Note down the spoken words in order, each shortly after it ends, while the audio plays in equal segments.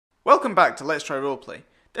Welcome back to Let's Try Roleplay.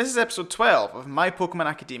 This is episode 12 of My Pokemon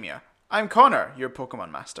Academia. I'm Connor, your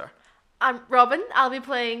Pokemon Master. I'm Robin. I'll be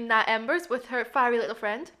playing Nat Embers with her fiery little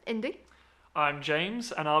friend, Indy. I'm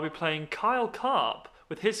James, and I'll be playing Kyle Carp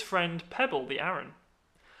with his friend Pebble the Aaron.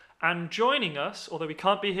 And joining us, although he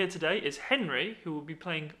can't be here today, is Henry, who will be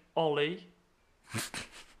playing Ollie.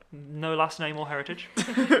 No last name or heritage.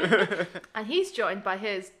 And he's joined by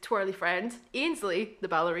his twirly friend, Ainsley, the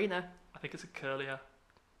ballerina. I think it's a curlier.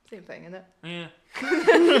 Same thing, isn't it?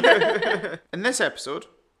 Yeah. In this episode,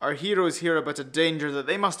 our heroes hear about a danger that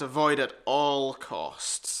they must avoid at all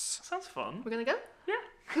costs. Sounds fun. We're gonna go? Yeah.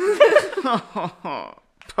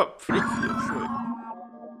 But previously...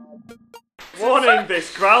 Warning,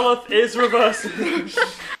 this Growlithe is reversing.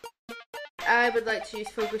 I would like to use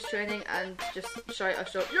focus training and just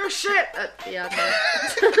shout "You're shit!" at the admin.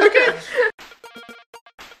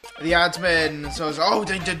 The admin says,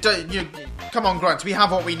 come on, Grunt, we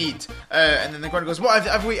have what we need. And then the Grunt goes, what,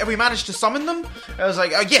 have we managed to summon them? I was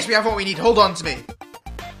like, yes, we have what we need, hold on to me.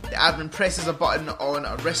 The admin presses a button on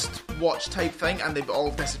a wristwatch type thing, and they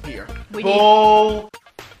all disappear. We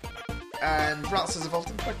And Rats has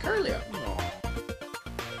evolved into a Curlier.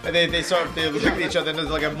 And they look at each other, and there's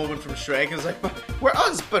like a moment from Shrek, and it's like, but we're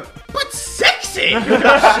us, but sexy!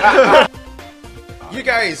 You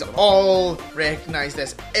guys all recognise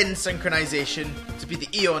this in synchronization to be the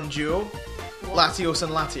Eon duo, Latios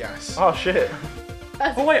and Latias. Oh shit.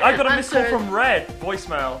 Oh wait, I got a missed call Answer. from Red.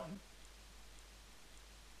 Voicemail.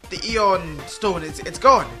 The Eon stone, it's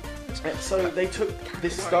gone. So they took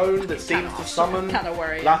this stone that seems to summon Kinda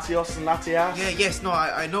worrying. Latios and Latias. Yeah, yes, no,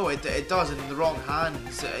 I know it does, and in the wrong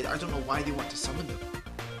hands. I don't know why they want to summon them.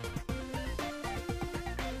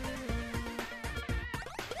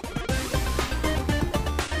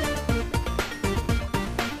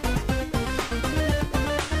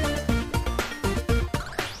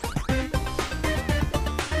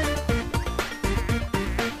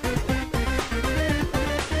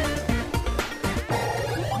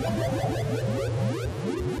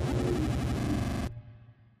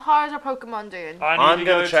 How's our Pokemon doing? I need I'm to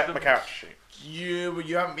gonna to check the- my character sheet. You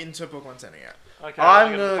haven't been to a Pokemon Center yet. Okay,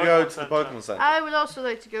 I'm gonna go to the Center. Pokemon Center. I would also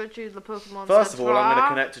like to go to the Pokemon First of Center. all, I'm gonna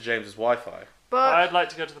connect to James's Wi-Fi. But I'd like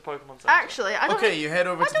to go to the Pokemon Center. actually, I don't. Okay, you head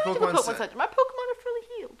over I to the don't need to go Pokemon to Pokemon Center. Center. My Pokemon are fully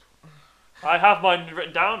healed. I have mine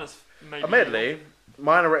written down as maybe. Admittedly,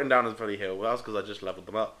 mine are written down as fully healed. Well, that's because I just leveled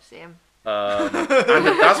them up. Same. And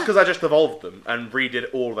that's because I just evolved them and redid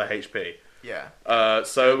all the HP. Yeah.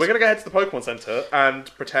 So we're gonna go head to the Pokemon Center and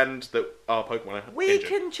pretend that our Pokemon are We injured.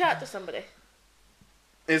 can chat to somebody.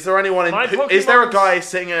 Is there anyone in? My Is there a Pokemon's- guy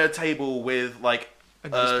sitting at a table with like A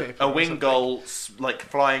newspaper a or wing something. gull like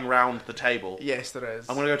flying round the table? Yes, there is.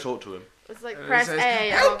 I'm gonna go talk to him. It's like It press says, A.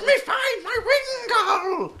 Help me find my wing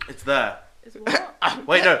gull! It's there. Is what?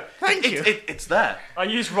 Wait, no. Thank you. It's there. I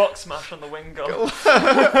use Rock Smash on the Wingull.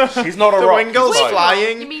 He's not a The rock. wing gull's he's fine.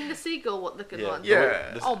 flying. You mean the seagull looking Yeah. one?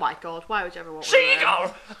 Yeah. Oh my god, why would you ever want one of them?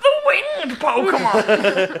 Seagull, the winged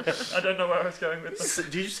Pokemon. I don't know where I was going with this.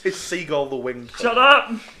 Did you say seagull the winged? Shut up.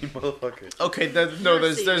 You motherfucker. Okay, there's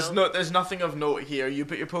Seagull. nothing of note here. You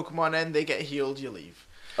put your Pokemon in, they get healed, you leave.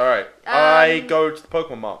 Alright, I go to the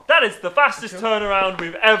Pokemon Mart. That is the fastest turnaround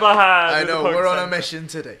we've ever had. I with the know, we're on a Pokecenter. mission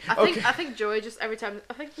today. I think Joy just every time.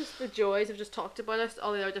 I think just the Joys have just talked about us,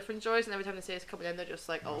 all the other different Joys, and every time they say it's coming in, they're just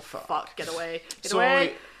like, "Oh fuck, get away, get So,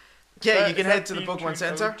 away." yeah, you Is can that head to the the Pokemon intro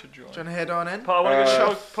Center. to join? Trying to head on in. But I want to go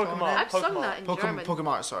to Shuffle Pokemon. on I've sung that in German.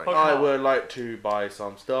 Pokemon, sorry. Pokemon. I would like to buy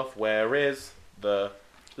some stuff. Where is the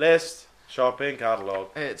list? Shopping catalog.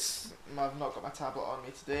 I've not got my tablet on me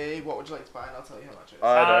today. What would you like to buy? And I'll tell you how much it is.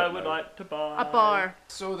 I don't would know. like to buy A bar.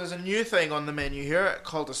 So there's a new thing on the menu here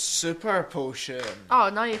called a super potion. Oh,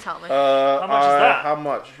 now you tell me. How much is that? How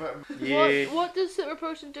much? Yeah. What does Super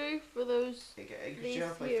Potion do for those You get These you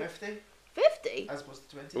have like here. 50 50? as opposed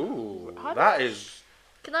to 20. Ooh, How that much? is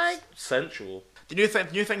Can I? sensual. The new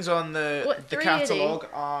things on the What, 380? catalogue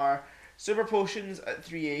are super potions at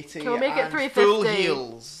 380 Can we make it and 350? full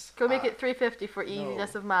heals. Can we make it 350 for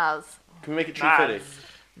easiness of Maz? Can we make it 250? Maz.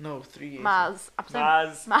 No, 380. Maz. I'm saying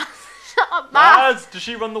Maz. Maz. Shut up, Maz. Maz. Does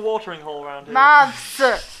she run the watering hole around here?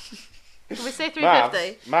 Maz. Can we say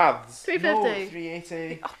 350? Maths. 350. No,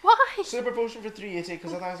 380. Why? Super potion for 380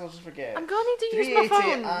 because otherwise I'll just forget. I'm going to need to use my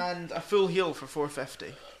 380 phone. and a full heal for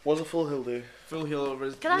 450. What's a full hill do? Full heal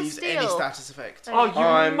Can I leaves any steal? status effect. Oh, you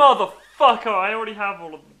I'm- motherfucker! I already have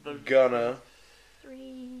all of the. Gonna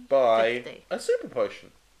 350. buy a super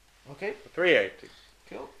potion. Okay, For 380.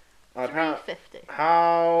 cool. How?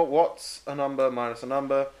 350. What's a number minus a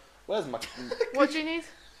number? Where's my What do you need?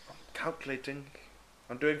 calculating?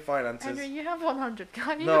 I'm doing finances. Henry, you have 100.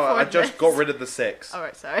 Can't you No, afford I just this? got rid of the 6.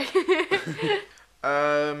 Alright, sorry.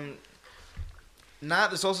 Nat,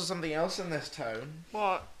 there's also something else in this town.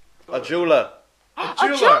 What? A jeweler. A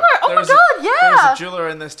jeweler! Oh my There's god, There's yeah! a jeweler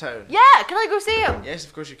in this town. Yeah, can I go see him? Yes,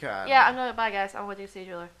 of course you can. Yeah, I'm not bye guys. I'm going to see a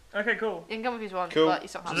jeweler. Okay, cool. You can come if you want, Cool. but you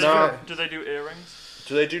don't have Do to. they, No. do they do earrings?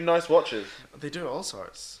 Do they do nice watches? They do all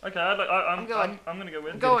sorts. Okay, I'm going. I'm gonna go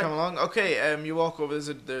in. Go. Come along. Okay, you walk over.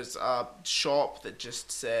 There's a shop that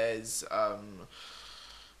just says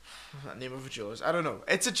name of a jeweler's. I don't know.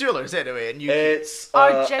 It's a jeweler's anyway, and you. It's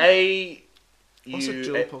Oh, Jen- What's a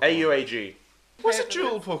jewel Pokemon? AUAG. What's a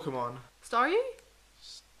jewel Pokemon? Staryu?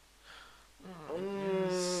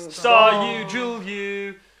 Star you, jewel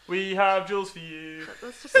you. We have jewels for you.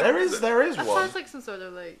 That's just There is that one. sounds like some sort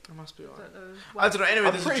of like There must be I one. don't know. I don't know. Anyway,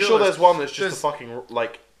 I'm there's pretty a sure jeweler's. there's one that's just There's- a fucking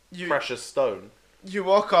like You precious stone. you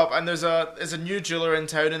walk up and there's a new jeweler in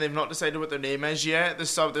town and they've not decided what their name is yet. There's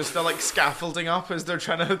still like scaffolding up as they're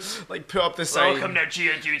trying to like put up the sign. Welcome to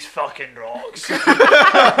Geodude's fucking rocks.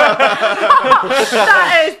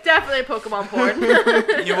 That is definitely Pokemon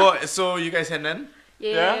porn. So you guys heading in?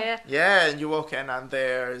 Yeah. Yeah, and you walk in and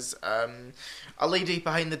there's a lady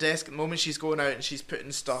behind the desk. At the moment she's going out and she's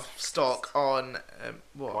putting stock on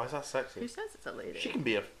what? Why is that Who sexy? says it's a lady? She can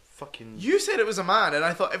be a fucking. You said it was a man, and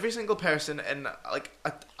I thought every single person in like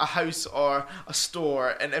a house or a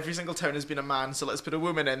store in every single town has been a man. So let's put a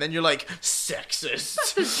woman in. Then you're like sexist.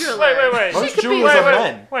 That's a jeweler. Wait. Most could be- jewelers are Wait,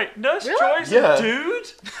 men. wait. Nurse Really? Joy's Yeah. a dude?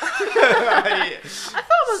 I thought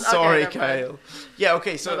it was. Sorry, okay, never mind. Kyle. Yeah,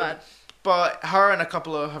 okay, My so bad. but her and a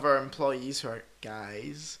couple of her employees who are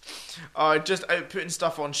guys are just out putting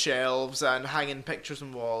stuff on shelves and hanging pictures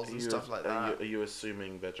on walls and stuff like that. Are you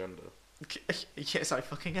assuming their gender? Yes, I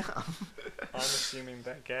fucking am. I'm assuming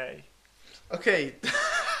they're gay. Okay.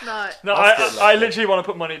 No. No, I'll still I love literally want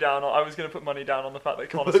to put money down. I was going to put money down on the fact that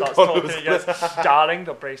Connor The starts Connor talking. was- He goes, "Darling,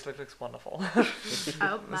 the bracelet looks wonderful."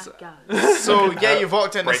 Oh my god. So yeah, you've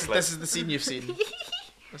walked in. Bracelet. This is the scene you've seen.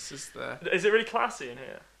 This is the. Is it really classy in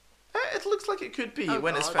here? It looks like it could be Oh,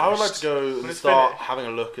 when it's God. finished. I would like to go When and it's start finished. having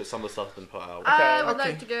a look at some of the stuff that's been put out. I would okay.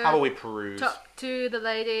 like to go How about we peruse? talk to the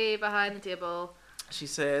lady behind the table. She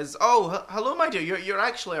says, "Oh, hello, my dear. You're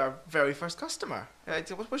actually our very first customer. What's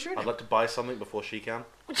your I'd name?" like to buy something before she can.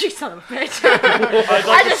 You son of a bitch. I'd I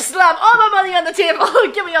like, just slam all my money on the table.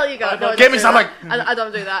 Give me all you got. I'd No, like- I Give don't me do something. that. I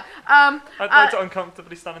don't do that. I'd like to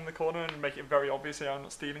uncomfortably stand in the corner and make it very obvious that I'm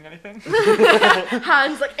not stealing anything.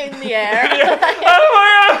 Hands like in the air. Oh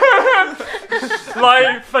my god!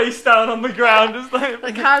 Lying face down on the ground, just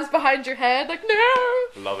Like hands behind your head. Like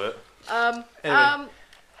no. Love it.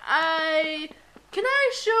 Anyway. Can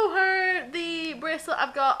I show her the bracelet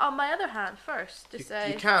I've got on my other hand first? Just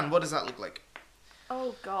say. You can. What does that look like?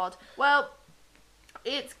 Oh god. Well,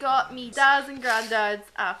 it's got me dad's and granddad's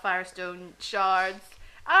Firestone shards.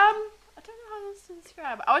 I don't know how else to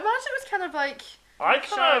describe it. I would imagine it was kind of like I kind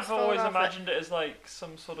shards of falling always off it. imagined it as like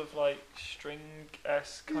some sort of like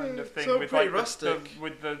string-esque kind of thing so with pretty like rustic.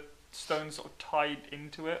 with the stones sort of tied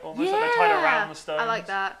into it, almost like they're tied around the stones. I like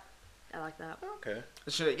that. I like that. Okay.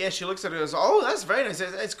 She looks at it and goes, "Oh, that's very nice.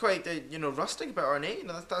 It's quite, rustic but ornate. You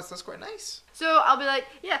know, that's quite nice." So I'll be like,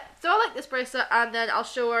 yeah, so I like this bracelet, and then I'll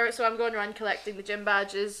show her. So I'm going around collecting the gym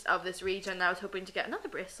badges of this region, and I was hoping to get another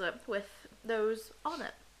bracelet with those on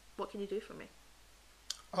it. What can you do for me?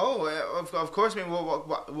 Oh, of course. I mean,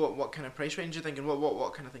 what kind of price range are you thinking?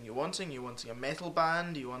 What kind of thing you wanting? You wanting a metal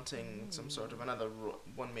band? You wanting some sort of another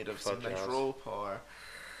one made of some Fudge nice house. rope or?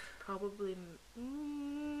 Probably.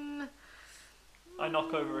 I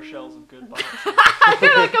knock over a shelves of good bucks.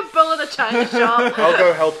 You're like a bull in a china shop. I'll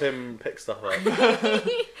go help him pick stuff up.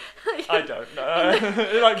 I don't know.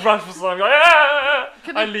 It like rushes along, like, ah!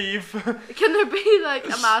 Can I I- leave. Can there be like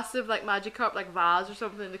a massive like Magikarp like vase or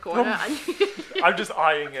something in the corner? And I'm just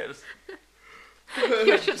eyeing it.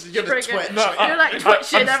 you're just You're gonna triggered. twitch. No, You're like I'm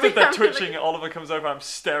twitching every stood there time. twitching, and Oliver comes over. I'm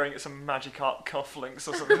staring at some Magikarp cufflinks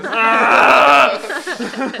or something. Ah!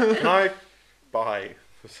 Can I buy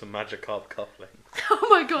some Magikarp cufflinks? Oh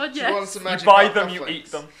my god, You want yes. some You magic buy rock them, you cufflinks?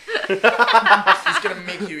 eat them. He's gonna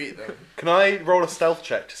make you eat them. Can I roll a stealth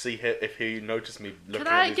check to see if he noticed me looking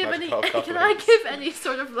Can I at these give any? Magikarp cufflinks? Can I give any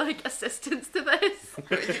sort of like assistance to this?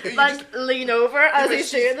 You Like just- lean over as but he's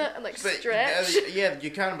she's- doing it and like but, stretch. yeah,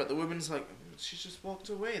 you can, but the woman's like, she's just walked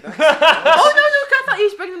away. That's Oh no, I thought he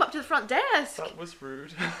was bringing them up to the front desk. That was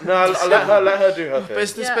rude. No, I'll let her do her thing.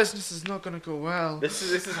 business Yeah. is not gonna go well. This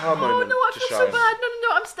is her Oh moment no, I to feel shine. so bad.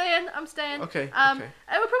 No, I'm staying. I'm staying. Okay, Okay. okay.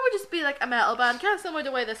 It would probably just be like a metal band. Kind of similar to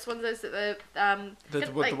the way this one is. The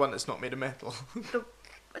The one that's not made of metal.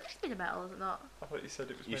 It's made of metal, is it not? I thought you said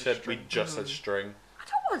it was. You made of said string. we just said string. I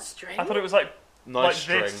don't want string. I thought it was like Nice like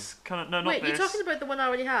string. this kind of no, not Wait, this. you're talking about the one I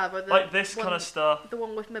already have, or the like this one, kind of stuff. the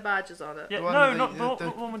one with my badges on it? Yeah, The one no, with not the-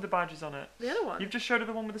 the one with the badges on it. The other one. You've just showed her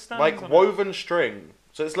the one with the stones Like on woven string.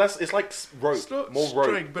 So it's less. It's like rope, It's not more rope,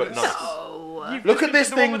 string, but but it's- nice. No. it. You've Look just at this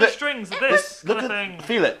the one thing with that- the strings. This Look kind of at. thing.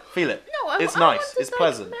 Feel it. Feel it. No, It's I nice, want it's like,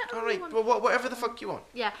 pleasant. metal All right, one. but whatever the fuck you want.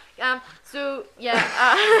 Yeah. So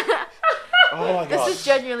yeah. Oh my This god. is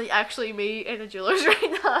genuinely actually me in a jeweler's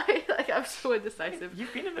right now. Like I'm so indecisive.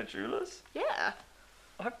 You've been in the jewelers. Yeah.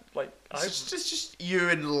 I've It's just you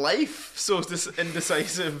in life, so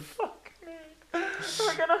indecisive. fuck me.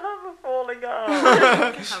 We're gonna have a falling out.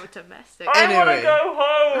 Have a domestic. I want to Anyway. go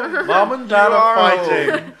home. Mum and Dad You are are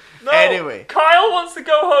fighting. No, Anyway. Kyle wants to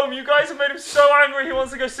go home. You guys have made him so angry. He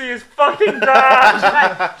wants to go see his fucking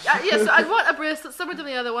dad. Yeah, so I want a bracelet similar to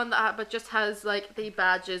the other one but just has like the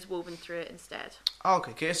badges woven through it instead.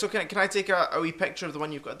 Okay. So can I take a wee picture of the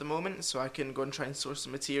one you've got at the moment, so I can go and try and source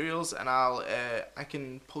some materials, and I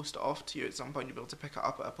can post it off to you at some point. You'll be able to pick it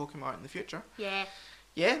up at a Pokemon in the future. Yeah.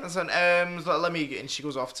 Yeah, that's fine. So let me. And she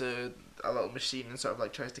goes off to a little machine and sort of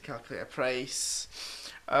like tries to calculate a price.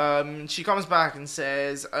 She comes back and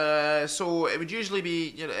says, so it would usually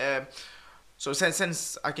be, so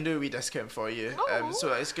since I can do a wee discount for you, Oh.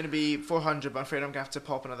 so it's going to be 400, but I'm afraid I'm going to have to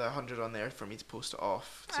pop another 100 on there for me to post it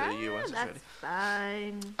off to you once it's That's ready.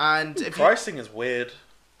 fine. And if you, Pricing is weird.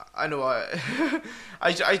 I know,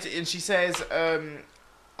 and she says,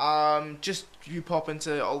 just you pop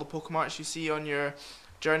into all the Pokemarts you see on your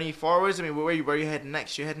journey forwards. I mean, where are you heading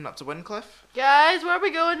next? You're heading up to Windcliff? Guys, where are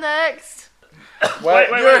we going next?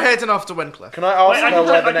 Well, wait. You're heading off to Windcliff. can I ask her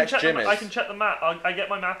where the I next can gym is? I can check the map. I get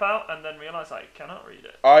my map out and then realise I cannot read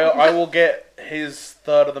it. I will get his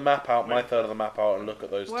third of the map out, my third of the map out, and look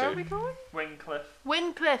at those Where are two. we going? Wingcliff.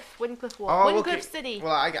 Windcliff what? Oh, Windcliff okay. City.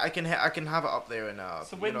 Well, I can have it up there in So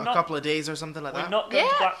a we're not- couple of days or something like We're that. not going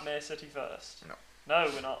to Yeah. Blackmere City first. No.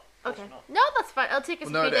 No, we're not. Of course Okay. we're not. No, that's fine. It'll take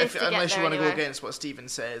us Well, no, 3 days to get unless there you want to anyway. go against what Steven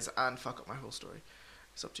says and fuck up my whole story,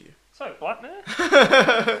 it's up to you. So,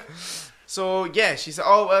 Blackmere? So yeah, she said,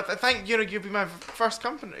 "Oh, thank you. You'll be my first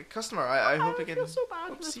customer. I hope I I can." feel so bad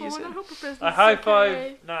hope for to this see you woman. I soon. hope her business A is high okay.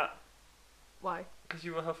 five, Nat, Why? because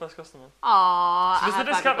you were her first customer. Aww. Was the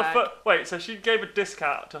discount the wait? So she gave a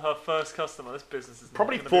discount to her first customer. This business is not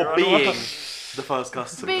Probably gonna for be right. being the first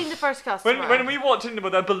customer. Being the first customer. When we walked in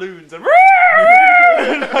with their balloons and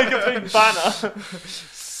like a big banner.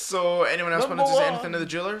 So anyone else Number wanted to say one. anything to the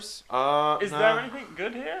jewelers? Is no. there anything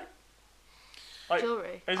good here? Like,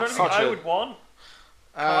 Jewelry. is there anything Such I a- would want?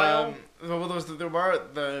 Kyle? Well, there were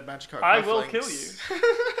the Magikarp. I will cufflinks. kill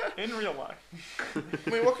you in real life. I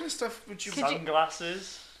mean, what kind of stuff would you? Could you-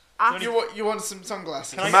 Sunglasses. After- You want some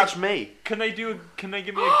sunglasses? Can I Match me. Can they give me a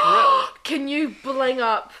grill? Can you bling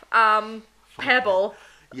up Pebble?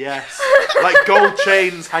 Yes. Like gold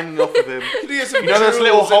chains hanging off of him. Could you get some You know those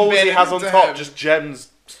little jewels holes he embedded has on into top, him? just gems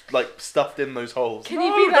like stuffed in those holes. Can No,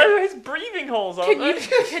 you be like? they're his breathing holes, aren't Can you they?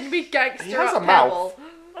 can we gangster He has up a mouth. Pebble?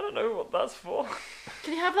 I don't know what that's for.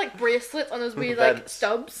 Can you have like bracelets on his wee like Vents.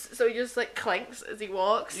 stubs so he just like clinks as he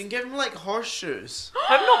walks? You can give him like horseshoes.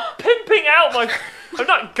 I'm not pimping out my. I'm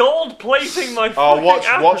not gold plating my. Oh, fucking watch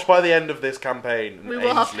outfit. by the end of this campaign. We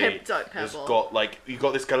will have Ainsley pimped out has Pebble. got like you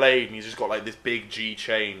got this Gallade and he's just got like this big G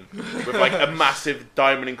chain with like a massive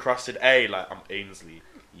diamond encrusted A. Like I'm Ainsley.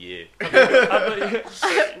 Yeah.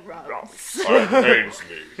 Rubs. I'm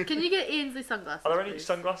Ainsley. Can you get Ainsley sunglasses? Are there any please?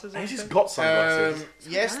 sunglasses? or Ainsley's anything? got sunglasses.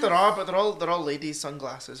 Yes, there are, but they're all ladies'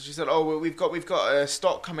 sunglasses. She said, "Oh, well, we've got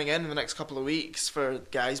stock coming in the next couple of weeks for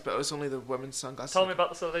guys, but it's only the women's sunglasses." Tell me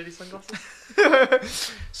about the lady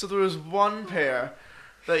sunglasses. So there was one pair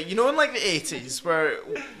that in like the 80s where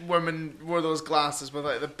women wore those glasses with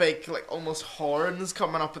like the big like almost horns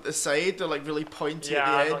coming up at the side. They're like really pointy Yeah, I'm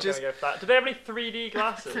at not the gonna edges. go for that. Do they have any 3D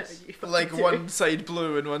glasses? You fucking Like do. one side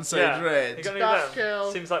blue and one side yeah. You red. got any That's of them?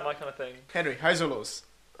 cool. Seems like my kind of thing. Henry, highs or lows?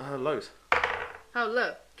 Loads. Oh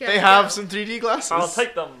look. They have some 3D glasses. I'll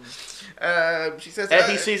take them. She says.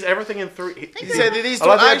 He sees everything in three. He said that these I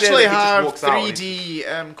like don't the idea actually that he just have walks out and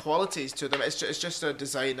 3D qualities to them. It's just a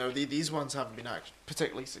design. Now these ones haven't been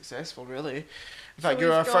particularly successful, really. In fact, So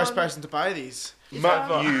you're our he's first gone- person to buy these.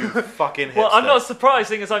 Matt, you fucking hipster. Well, I'm not surprised,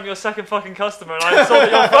 seeing as I'm your second fucking customer, and I saw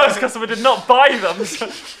that your first customer did not buy them. So.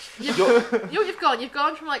 You know what you've gone? You've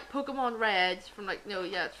gone from like Pokemon Red, from like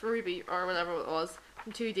it's Ruby or whatever it was,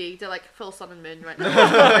 from 2D to like full Sun and Moon right now.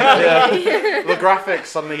 Yeah. The graphics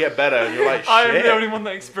suddenly get better, and you're like, shit. I am the only one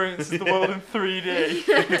that experiences the world in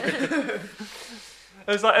 3D.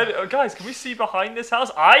 It's like, guys, can we see behind this house?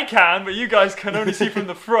 I can, but you guys can only see from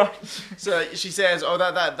the front. So she says, "Oh,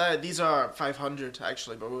 that these are 500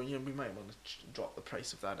 actually, but we might want to drop the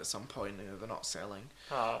price of that at some point. They're not selling."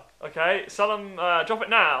 Okay, sell them. Drop it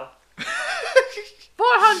now.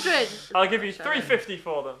 400. I'll give you 350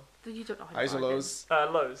 for them. You don't know how to Highs or bargain. lows?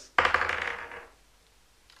 Lows.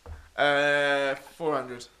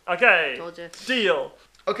 400. Okay. Told you. Deal.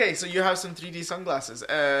 Okay, so you have some 3D sunglasses.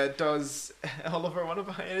 Does Oliver want to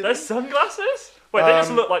buy anything? There's sunglasses? Wait, they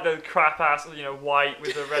just look like the crap ass, white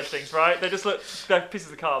with the red things, right? They just look, they're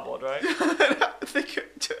pieces of cardboard, right?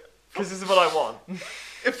 Because this is what I want.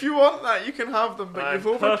 If you want that, you can have them, but you've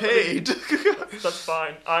overpaid. That's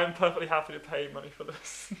fine. I'm perfectly happy to pay money for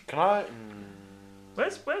this. Can I?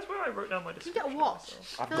 Where's where I wrote down my You description? get a watch.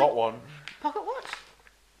 I've got one. Pocket watch?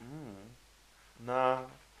 Nah,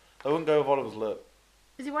 I wouldn't go with Oliver's look.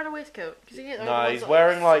 Is he wearing a waistcoat? Nah, he's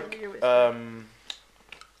wearing like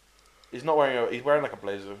he's not wearing he's wearing like a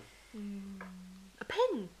blazer. a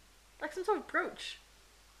pin, like some sort of brooch.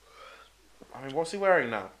 I mean, what's he wearing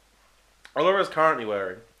now? Oliver is currently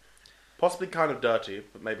wearing, possibly kind of dirty,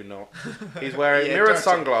 but maybe not. He's wearing Yeah, mirrored dirty.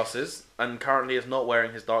 sunglasses, and currently is not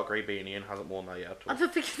wearing his dark grey beanie and hasn't worn that yet I at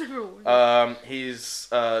don't think he's ever worn. all. He's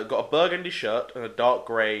got a burgundy shirt and a dark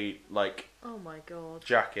grey Oh my god.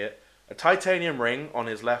 jacket, a titanium ring on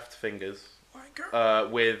his left fingers,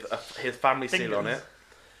 with his family seal on it.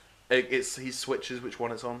 He switches which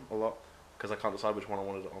one it's on a lot because I can't decide which one I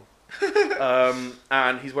wanted it on.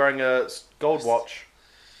 And he's wearing a gold watch.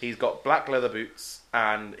 He's got black leather boots,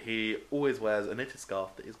 and he always wears a knitted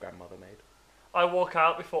scarf that his grandmother made. I walk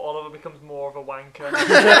out before Oliver becomes more of a wanker.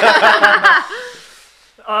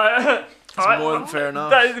 It's more than fair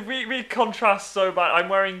enough. We contrast so bad. I'm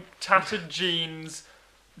wearing tattered jeans,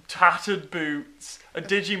 tattered boots, a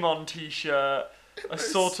Digimon t-shirt, a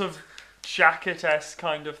sort of jacket-esque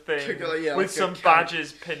kind of thing, Yeah, with like some a cap.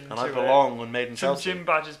 badges pinned And to I it. belong when made in Some Chelsea. gym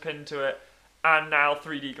badges pinned to it, and now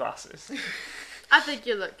 3D glasses. I think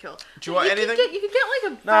you look cool. Do you want anything? You could get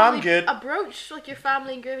like a Nah, I'm family, good. a brooch, like your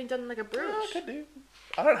family engraving done in like a Yeah, I brooch. could do.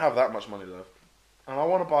 I don't have that much money left, and I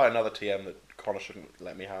want to buy another TM that Connor shouldn't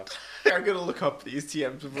let me have. I'm gonna look up these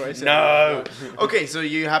TMs before I say No. that. Okay, so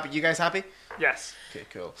you happy? You guys happy? Yes. Okay,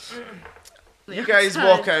 cool. Yeah. You guys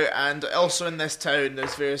walk out, and also in this town,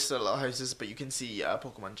 there's various little houses, but you can see a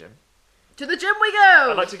Pokemon gym. To the gym we go.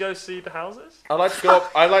 I'd like to go see the houses. I'd like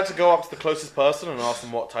to go up to the closest person and ask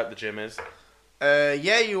them what type the gym is.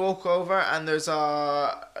 Yeah, you walk over, and there's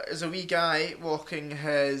a wee guy walking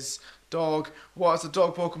his dog. What's a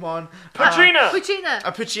dog Pokemon? Pachina! Puccina.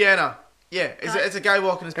 A Puchiana. Yeah, it's a guy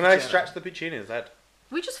walking his Can I Puchiana. scratch the Puccini's head?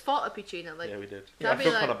 We just fought a Puccina. Like, Yeah, we did. I that'd be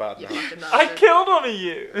feel like, kind of bad you now. fucking I bastard. killed one of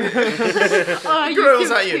you! Oh, He you grills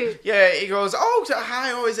cute, at you. cute. Yeah, he goes, "Oh,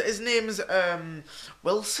 hi! Oh, his name's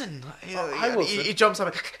Wilson." Hi, Wilson. He jumps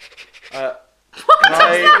up. Can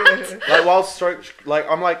I, like while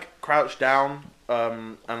I'm like crouched down,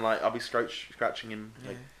 and like I'll be scratching him.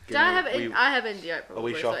 Like, Do I have I have Indy out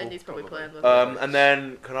probably, so shuffle, Indy's probably probably. playing with me. And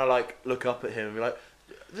then can I like look up at him and be like,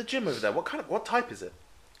 the gym over there? What type is it?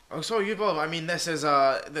 Oh, so you both. I mean, this is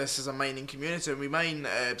a mining community, and we mine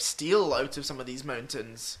steel out of some of these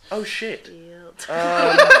mountains. Oh shit. Shield.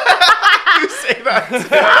 You say that?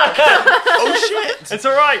 Oh shit! It's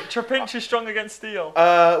alright, Trapinch is strong against steel.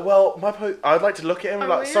 Well, I'd like to look at him and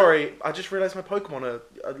be Oh, like, yeah? sorry, I just realised my Pokemon are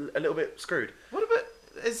a little bit screwed. What about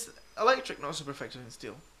is electric not super effective in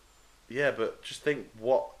steel? Yeah, but just think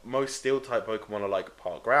what most steel type Pokemon are like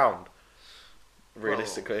part ground.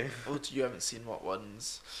 Realistically. Well, you haven't seen what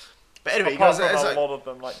ones. But anyway, Apart because from it's a like, lot of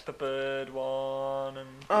them, like the bird one and...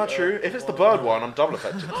 Ah, the true. earth If it's the bird one, I'm double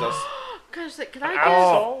affected. Gosh, like, can I get?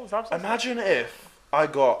 Absol? Is that Absol? Imagine if I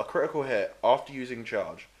got a critical hit after using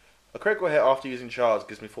charge. A critical hit after using charge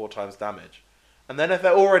gives me 4 times damage. And then if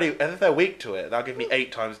they're weak to it, that'll give me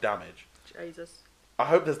 8 times damage. Jesus. I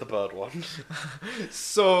hope there's the bird one.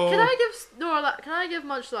 so. Can I give Snorlax? Can I give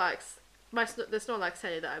Munchlax the Snorlax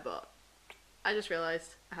teddy that I bought? I just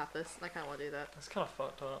realised I have this, and I can't want to do that. That's kind of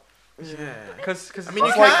fucked up. Yeah. Because I mean,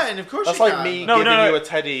 you That's like- can. Of course, That's you like can. me No, giving no. you a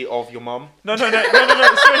teddy of your mum. No, seriously.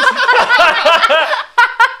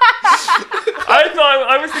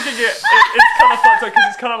 I was thinking it's kind of fucked up because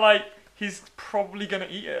it's kind of like he's probably gonna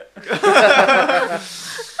eat it.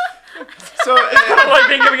 So Kind of like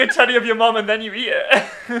being giving a teddy of your mum and then you eat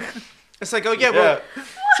it. it's like, oh yeah, well.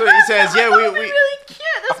 So he says, yeah, That'd be we really cute.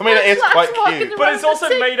 This I mean, it is Munchlax quite walking cute. But around it's with also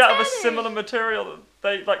a made out of a teddy. similar material that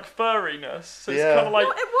they like furriness. So it's Yeah. kind of like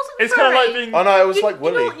No, it wasn't. it's kind of like furry. being Oh no, it was like You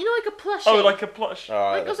woolly. know, like a plushie. oh like a plush.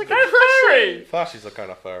 Alright. Like, it was like a They're plushie. furry. Flashies are kind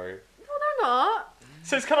of furry. No, they're not.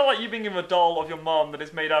 So it's kind of like you being a doll of your mom that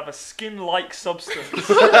is made out of a skin-like substance, and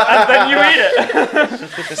then you eat it.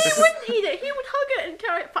 He wouldn't eat it. He would hug it and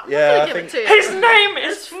carry it back. Yeah, I'm I gonna give think- it to you. His name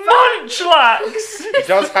is Munchlax! He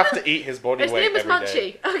does have to eat his body His weight name is every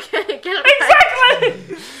day. Munchie. Okay, get it right.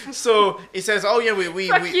 Exactly! So he says, "Oh yeah, we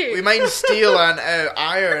Fuck you. mine steel and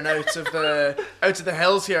iron out of the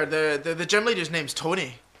hills here. The gym leader's name's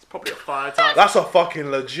Tony." It's probably a fire type. That's a fucking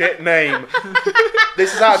legit name.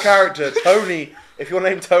 This is our character, Tony. If you're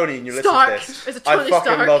named Tony and you listen Stark. to this, It's a I Tony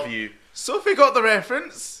fucking Stark. love you. Sophie got the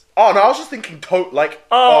reference. Oh no, I was just thinking like.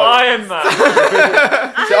 Iron Man. See,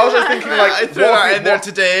 I was just thinking like. I threw that in there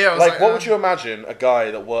today. I was Like, like, what would you imagine a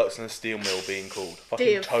guy that works in a steel mill being called? Fucking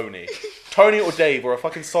Dave. Tony. Tony or Dave or a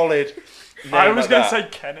fucking solid name I was like going to that. say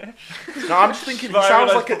Kenneth. No, I'm just thinking he But I sounds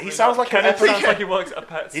realised like probably he sounds not. like an Kenneth epic. sounds like he works at a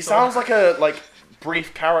pet store. He sounds like a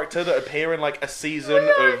brief character that appear in like a season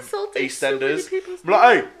Why are you of insulting so many EastEnders. people's I'm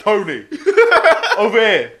like, hey, Tony, over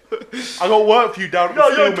here. I got work for you down at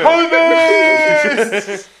the steel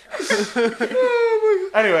mill.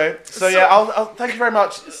 Anyway, so yeah, I'll thank you very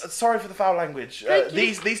much. Sorry for the foul language. Thank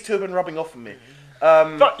you. These two have been rubbing off on me.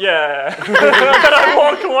 But yeah. Then I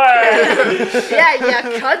walk away. Yeah,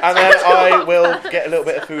 cunt. And then I will get a little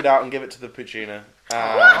bit of food out and give it to the Puccina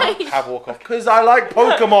Why? and have a walk off because I like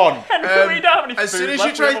Pokemon. And we don't have any as food soon as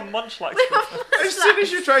left, you we try- have a Munchlax. As soon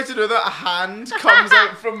as you try to do that, a hand comes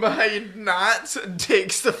out from behind Nat and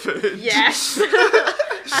takes the food. Yes.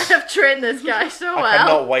 I have trained this guy so I well.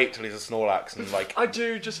 cannot wait till he's a Snorlax and like. I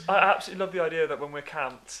absolutely love the idea that when we're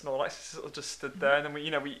camped, Snorlax is sort of just stood there, and then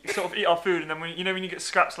we sort of eat our food, and then when you get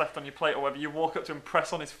scraps left on your plate or whatever, you walk up to him,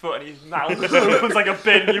 press on his foot, and his mouth just opens like a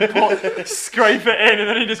bin. You scrape it in, and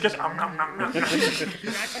then he just goes. Nom, nom, nom, nom.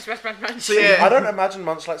 So yeah, I don't imagine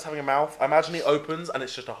Munchlax having a mouth. I imagine he opens and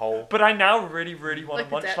it's just a hole. But I now really, really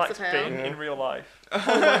want Like a the depths Munchlax of hell. bin in real life. Oh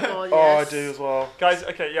my god, yes. Oh, I do as well. Guys,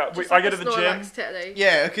 okay, yeah, Just I like go to a the gym. Snorlax titty.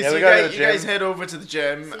 yeah. Okay, Yeah, so we you go to guys, the you guys gym. head over to the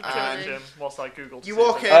gym See To the and gym whilst I Google. you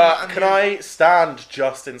walk in. and Can you- I stand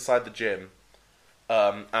just inside the gym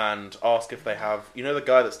and ask if they have... You know the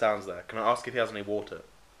guy that stands there? Can I ask if he has any water?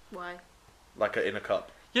 Why? Like in a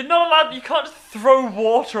cup? You're not allowed. You can't just throw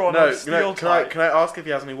water on a No, steel can I type. ask if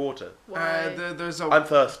he has any water? Why? there's I'm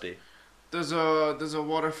thirsty. There's a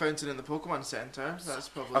water fountain in the Pokemon Center. That's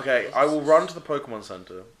probably Okay, I will run to the Pokemon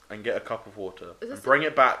Center and get a cup of water Is this and bring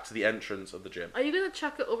it back to the entrance of the gym. Are you gonna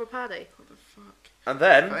chuck it over Paddy? What the fuck? And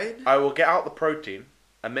then Fine. I will get out the protein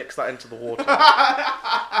and mix that into the water,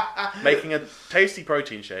 making a tasty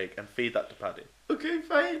protein shake and feed that to Paddy. Okay,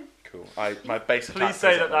 fine. Cool. My base attack. Please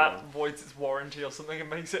say goes that up that voids its warranty or something and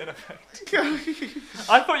makes it ineffective. yeah,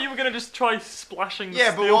 I thought you were gonna just try splashing the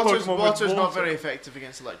but steel water's Pokemon not with water. very effective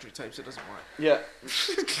against electric types. It doesn't work. Yeah.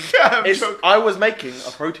 I'm joking. I was making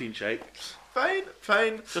a protein shake.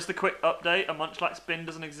 Fine. Just a quick update: a Munchlax bin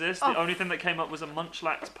doesn't exist. The Oh. only thing that came up was a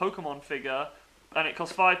Munchlax Pokemon figure, and it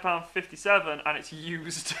costs £5.57, and it's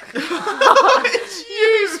used. It's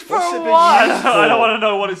used for What's it been what? used I don't for? want to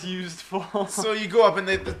know what it's used for. So you go up and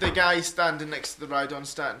the guy standing next to the Rhydon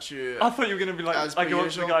statue. I thought you were gonna be like, As I per go up to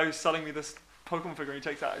usual. the guy who's selling me this Pokemon figure, and he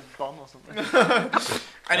takes out his bum or something.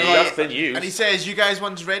 And That's been used. and he says, "You guys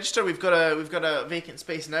want to register? We've got a vacant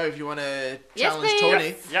space now. If you want to Yes, challenge please.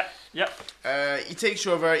 Tony." Yep. He takes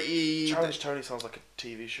you over. Challenge Tony sounds like a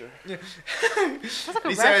TV show. Sounds like a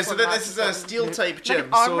He says, wrestling "This match is or a something. steel type Like gym,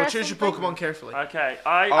 an arm so wrestling choose your thing? Pokemon carefully." Okay.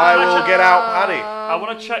 I will get out Paddy. I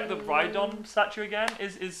want to check the Rhydon statue again.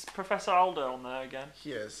 Is Professor Aldo on there again?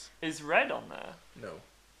 Yes. Is Red on there? No.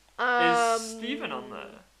 Is Steven on there?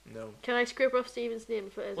 No. Can I scrape off Steven's name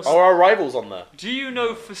if it is? What's- Are our rivals on there? Do you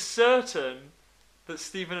know for certain that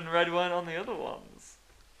Steven and Red weren't on the other ones?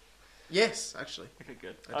 Yes, actually. Okay,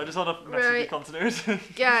 good. I I just want to mess with your Right. continuity.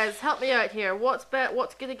 Guys, help me out here. What's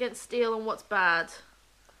good against steel and what's bad?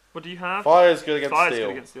 What do you have? Fire's good against Fire's steel.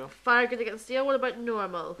 good against steel. Fire good against steel. What about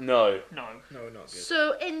normal? No. No. No, not good.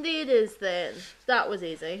 So Indy it is then. That was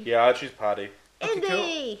easy. Yeah, I choose Paddy. Okay,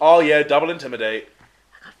 Indy. Oh yeah, double intimidate.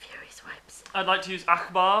 I got fury swipes. I'd like to use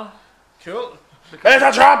Akbar. Cool. It's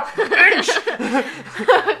a trap!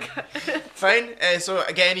 Fine. So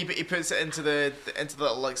again, he puts it into the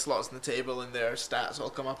little like slots on the table, and their stats all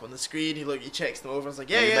come up on the screen. He checks them over. And is like,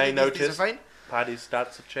 You may these notice- are fine. Paddy's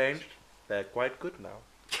stats have changed. They're quite good now.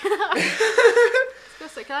 Can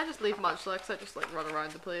I just leave Munchlax? I just like run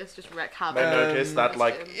around the place, just wreak havoc. May notice that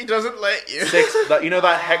like He doesn't let you. that you know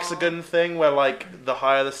that hexagon thing where like the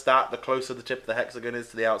higher the stat, the closer the tip of the hexagon is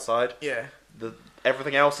to the outside. Yeah.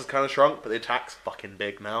 Everything else has kind of shrunk, but the attack's fucking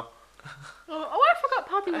big now. Oh, I forgot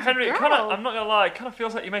Poppy was Henry, a girl. I'm not gonna lie, it kind of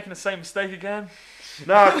feels like you're making the same mistake again.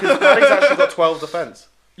 No, because Paddy's actually got 12 defense.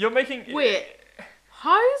 You're making. Wait.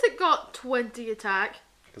 How has it got 20 attack?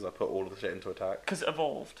 Because I put all of the shit into attack. Because it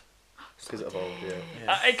evolved. Because it evolved,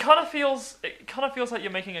 yeah. It kind of feels like you're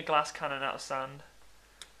making a glass cannon out of sand.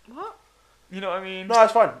 What? You know what I mean? No,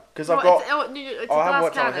 it's fine. Because I've got... It's a I haven't glass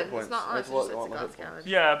worked out hit cannon. points. It's not It's actually what- it's a what glass hit cannon. points.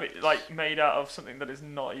 Yeah, but like made out of something that is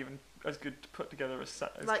not even as good to put together as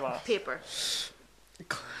Like glass. paper.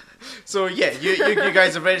 So yeah, you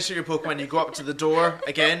guys have registered your Pokemon. You go up to the door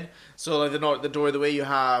again. So like the door the way you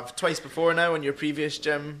have twice before now in your previous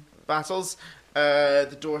gym battles.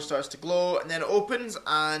 The door starts to glow and then it opens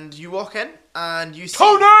and you walk in and you see.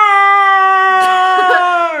 Tony!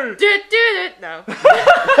 No. You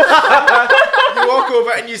walk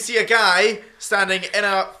over and you see a guy standing in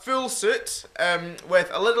a full suit with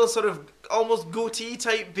a little sort of almost goatee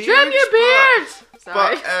type beard. Trim your beard!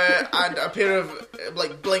 Sorry. But and a pair of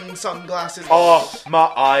like bling sunglasses. Oh,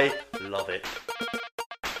 I love it.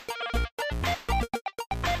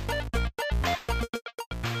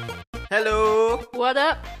 Hello, What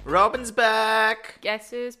up? Robin's back.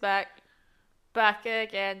 Guess who's back? Back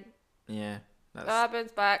again. Yeah, that's.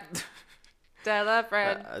 Robin's back. Della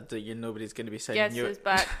friend. Nobody's going to be saying Guess you. who's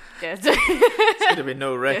back? Guess. There's going to be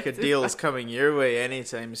no record who's deals coming your way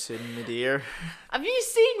anytime soon, my dear. Have you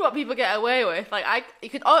seen what people get away with? Like,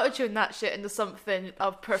 you could auto-tune that shit into something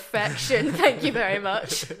of perfection. Thank you very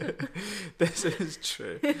much. This is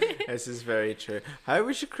true. This is very true. How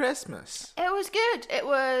was your Christmas? It was good. It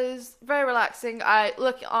was very relaxing. I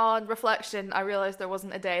look on reflection. I realised there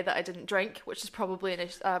wasn't a day that I didn't drink, which is probably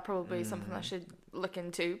something I should look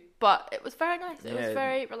into. But it was very nice. It was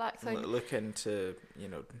very relaxing. Look into,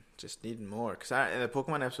 just needing more. Because in the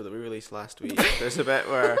Pokemon episode that we released last week, there's a bit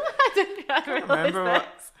where I didn't remember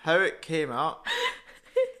how it came up.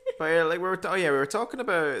 But we were talking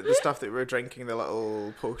about the stuff that we were drinking, the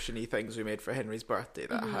little potion-y things we made for Henry's birthday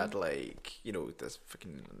that had this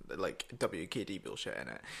fucking WKD bullshit in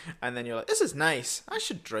it. And then you're like, this is nice. I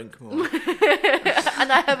should drink more.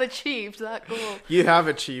 And I have achieved that goal. You have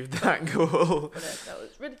achieved that goal. But that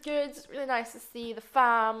was really good. It's really nice to see the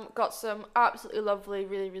fam. Got some absolutely lovely,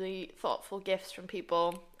 really, really thoughtful gifts from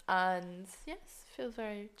people. And yes, feels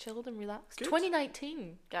very chilled and relaxed. Good.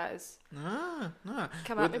 2019, guys.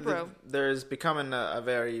 Come at me, bro. There's becoming a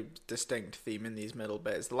very distinct theme in these middle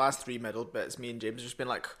bits. The last 3 middle bits, me and James have just been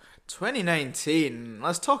like, 2019,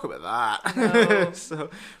 let's talk about that. No.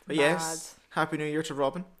 But yes, Happy New Year to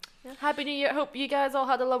Robin. Yeah, Happy New Year. Hope you guys all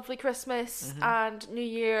had a lovely Christmas and New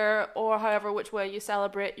Year, or however which way you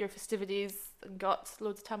celebrate your festivities, and got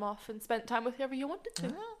loads of time off and spent time with whoever you wanted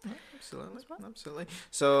to. Absolutely.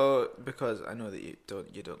 So, because I know that you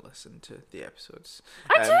don't listen to the episodes.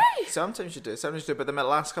 I do. Sometimes you do. But the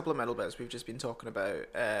last couple of middle bits, we've just been talking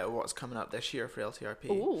about what's coming up this year for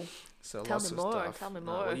LTRP. Ooh. So Tell lots me of more. stuff. Tell me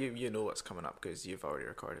more. Well, you know what's coming up because you've already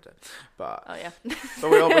recorded it. But Oh yeah.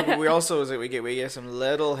 but we also we get some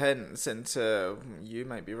little hints into you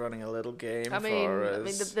might be running a little game for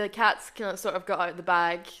us. The cats kind of sort of got out of the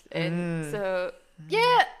bag, so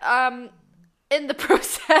yeah. In the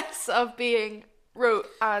process of being wrote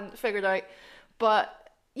and figured out,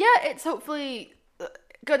 but yeah, it's hopefully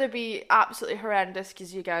gonna be absolutely horrendous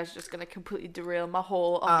because you guys are just gonna completely derail my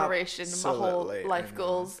whole operation and my whole life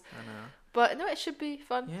goals. I know. But no, it should be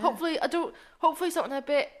fun. Yeah. Hopefully something a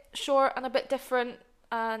bit short and a bit different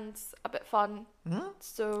and a bit fun.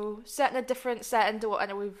 So set in a different setting to what I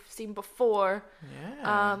know we've seen before.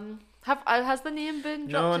 Yeah. Has the name been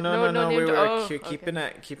No. dropped? We name were okay. keeping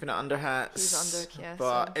it under hats. Keep it under, yeah,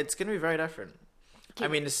 but so- it's gonna be very different. I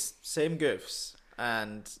mean, it's same goofs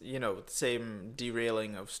and same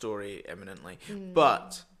derailing of story imminently,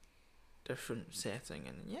 but different setting,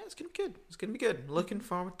 and yeah, it's gonna be good. It's gonna be good. Looking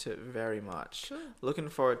forward to it very much. Sure. Looking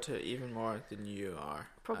forward to it even more than you are.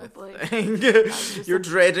 Probably. I think. You're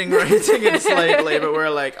dreading writing it slightly, but we're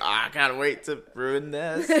like, I can't wait to ruin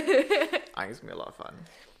this. I think it's gonna be a lot of fun.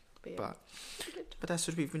 But that's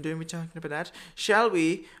what we've been doing. We're talking about that. Shall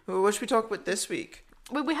we? What should we talk about this week?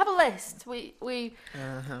 We have a list.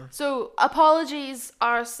 So apologies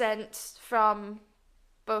are sent from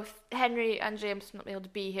both Henry and James for not being able to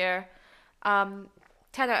be here.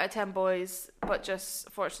 10 out of 10 boys, but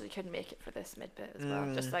just fortunately couldn't make it for this mid bit as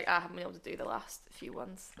well. Just like I haven't been able to do the last few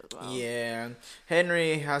ones as well. Yeah,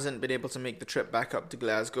 Henry hasn't been able to make the trip back up to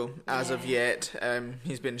Glasgow as of yet.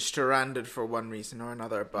 He's been stranded for one reason or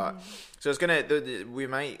another, but so it's gonna we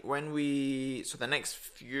might so the next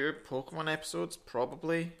few Pokemon episodes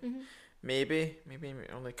probably maybe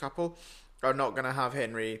only a couple are not gonna have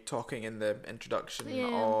Henry talking in the introduction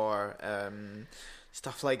or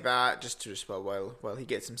stuff like that, just while he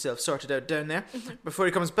gets himself sorted out down there before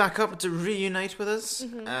he comes back up to reunite with us.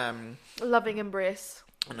 Loving embrace.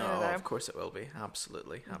 No, there. of course it will be.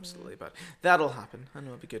 Absolutely. But that'll happen, and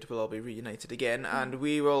it'll be good. We'll all be reunited again, and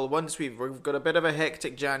we will once we've got a bit of a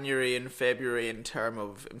hectic January and February in terms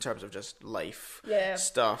of just life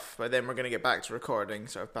stuff. But then we're going to get back to recording,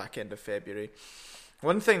 sort of back end of February.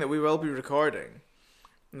 One thing that we will be recording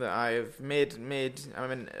that I've made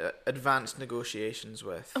I'm in advanced negotiations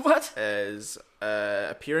with is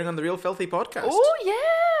appearing on the Real Filthy podcast. Oh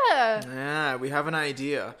yeah. Yeah, we have an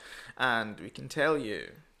idea, and we can tell you.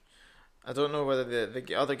 I don't know whether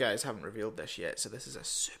the other guys haven't revealed this yet, so this is a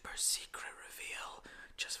super secret reveal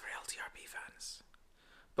just for LTRP fans.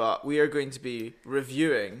 But we are going to be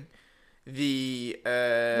reviewing the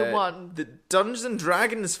Dungeons and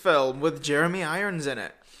Dragons film with Jeremy Irons in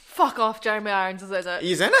it. Fuck off, Jeremy Irons is in it.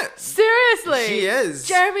 He's in it. Seriously? He is.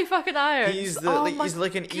 Jeremy fucking Irons. He's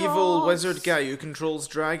like an evil wizard guy who controls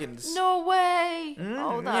dragons. No way.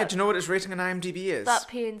 Yeah, do you know what its rating on IMDb is? That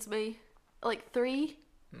pains me. Like 3?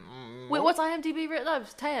 Wait, what's IMDb rated now?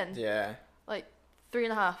 It's 10? Yeah. Like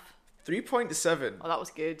 3.5. 3.7. Oh, that was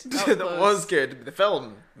good. That was good. The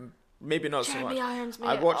film, maybe not so much. Jeremy Irons, mate.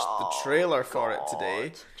 I watched the trailer for it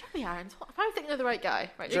today. Jeremy Irons. If I'm thinking of the right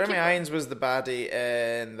guy. Right, Jeremy Irons was the baddie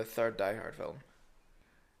in the third Die Hard film.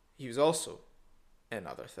 He was also in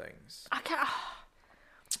other things. I can't.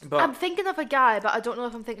 But I'm thinking of a guy, but I don't know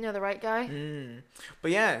if I'm thinking of the right guy.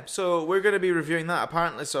 But yeah, so we're going to be reviewing that.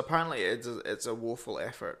 Apparently, it's a woeful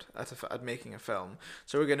effort at making a film.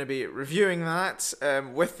 So we're going to be reviewing that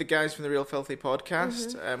with the guys from the Real Filthy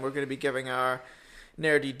podcast, and we're going to be giving our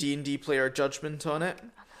nerdy D&D player judgment on it.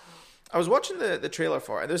 I was watching the trailer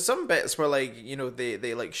for it, and there's some bits where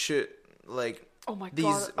they like shoot like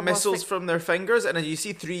these missiles from their fingers, and then you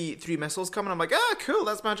see three missiles coming. I'm like, cool,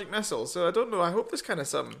 that's magic missiles. So I don't know. I hope there's kind of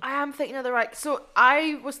some. I am thinking of the right. So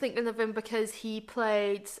I was thinking of him because he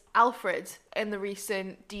played Alfred in the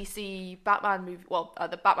recent DC Batman movie. Well,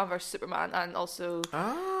 the Batman vs Superman, and also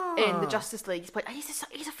in the Justice League.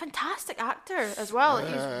 He's a fantastic actor as well.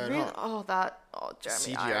 He's really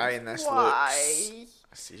Jeremy CGI Irons. in this Why?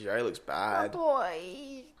 CGI looks bad. Oh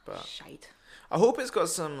boy, but shite. I hope it's got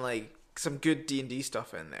some good D&D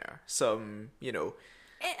stuff in there. Some, D&D.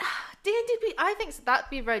 I think that'd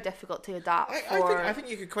be very difficult to adapt. I think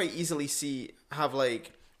you could quite easily have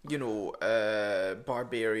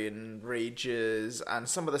barbarian rages, and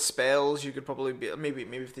some of the spells you could probably be maybe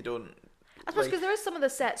if they don't. I suppose because there is some of the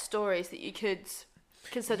set stories that you could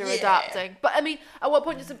consider adapting. But I mean, at what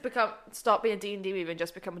point does it stop being a D&D movie and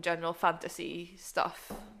just become a general fantasy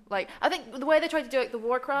stuff? Like, I think the way they tried to do the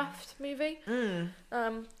Warcraft movie,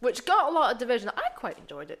 which got a lot of division, I quite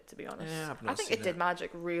enjoyed it, to be honest. Yeah, I think it did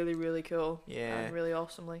magic really, really cool. Yeah. And really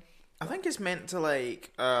awesomely. I think it's meant to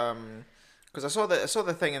because I saw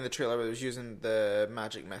the thing in the trailer where it was using the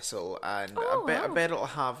magic missile, and I bet it'll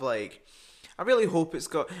have I really hope it's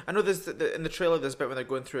got. I know there's in the trailer there's a bit when they're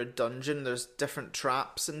going through a dungeon. There's different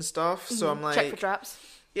traps and stuff. So I'm like, check for traps.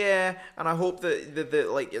 Yeah, and I hope that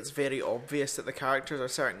it's very obvious that the characters are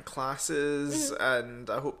certain classes, and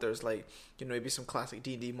I hope there's maybe some classic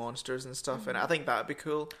D&D monsters and stuff. And I think that'd be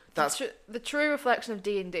cool. That's the true reflection of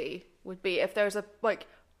D&D would be if there's a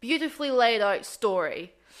beautifully laid out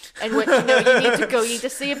story in which you need to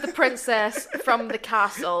save the princess from the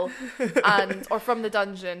castle or from the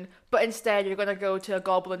dungeon, but instead you're going to go to a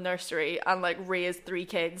goblin nursery and raise 3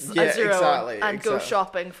 kids as your own and go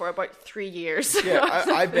shopping for about 3 years. Yeah,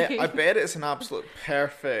 I bet it's an absolute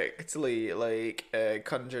perfectly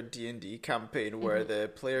conjured D&D campaign where the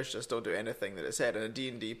players just don't do anything that it said, and a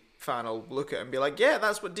D&D fan will look at it and be like, yeah,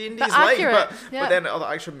 that's what D&D's like, but then other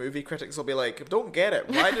actual movie critics will be like, don't get it.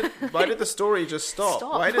 Why did the story just stop?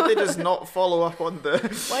 Why did they just not follow up on the...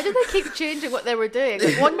 Why did they keep changing what they were doing?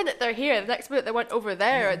 One minute they're here, the next minute they went over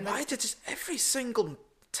there. And why did just every single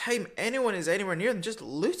time anyone is anywhere near them just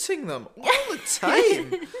looting them all the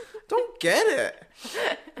time? Don't get it.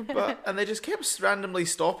 And they just kept randomly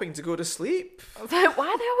stopping to go to sleep. Why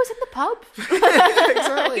are they always in the pub?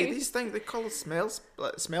 Exactly. These things they call smell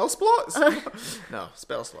spots. No,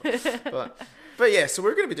 spell slots. But yeah, so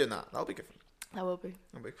we're going to be doing that. That'll be good fun. That will be.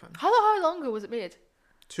 That'll be fun. How long ago was it made?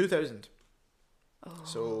 2000.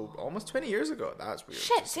 So almost 20 years ago. That's weird.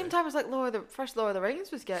 Shit, same time as first Lord of the Rings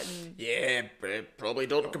was getting. Yeah, but probably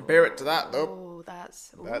don't compare it to that though.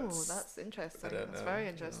 That's interesting. That's very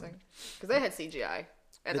interesting. Because they had CGI.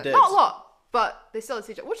 They did. Not a lot, but they still had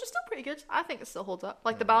CGI, which is still pretty good. I think it still holds up.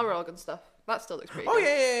 Like the Balrog and stuff. That still looks pretty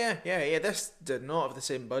good. Yeah. This did not have the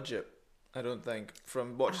same budget, I don't think,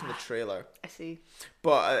 from watching the trailer. I see.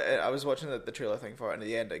 But I was watching the trailer thing for it, and at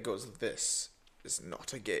the end it goes, "This is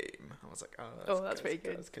not a game." I was like, that's pretty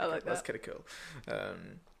good. I like that. That's kind of cool.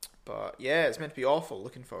 But yeah, it's meant to be awful.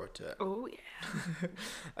 Looking forward to it. Oh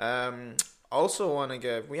yeah. Also want to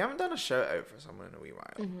give. We haven't done a shout out for someone in a wee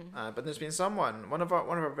while, but there's been one of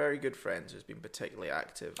our very good friends who's been particularly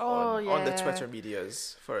active on the Twitter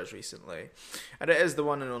medias for us recently, and it is the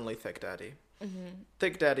one and only Thick Daddy.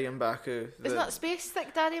 Thick Daddy and Baku. Isn't that Space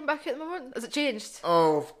Thick Daddy and Baku at the moment? Has it changed?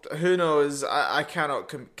 Oh, who knows? I cannot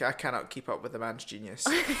keep up with the man's genius.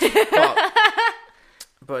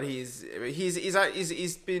 But he's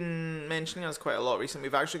been mentioning us quite a lot recently.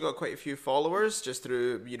 We've actually got quite a few followers just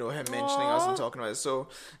through him mentioning us and talking about it. So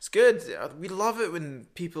it's good. We love it when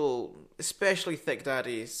people, especially Thick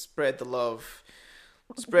Daddy, spread the love.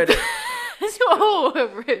 Spread it. Oh,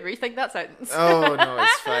 rethink that sentence. Oh no,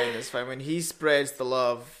 it's fine. When he spreads the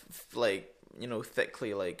love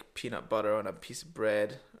thickly like peanut butter on a piece of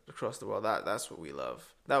bread across the world, that's what we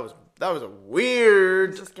love. That was a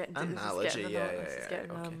weird analogy.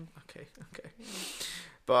 Okay.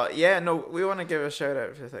 But yeah, no, we want to give a shout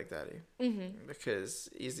out to Thick Daddy because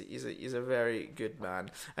he's a very good man,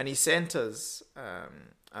 and he sent us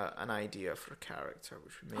an idea for a character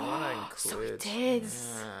which we may want to include. So he did.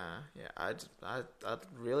 Yeah, I'd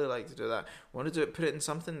really like to do that. Want to put it in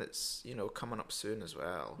something that's coming up soon as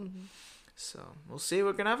well. So we'll see.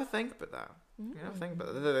 We're gonna have a think about that.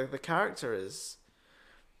 The character is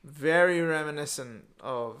very reminiscent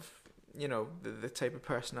of the type of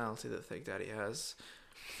personality that Thick Daddy has.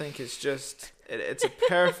 I think it's just it's a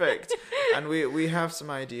perfect, and we have some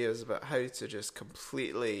ideas about how to just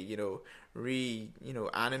completely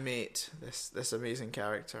animate this amazing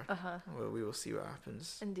character. Well, we will see what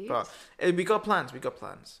happens. Indeed. But we got plans.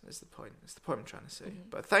 Is the point. It's the point I'm trying to say.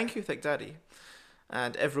 But thank you, Thick Daddy.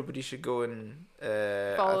 And everybody should go and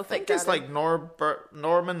follow. I think it's like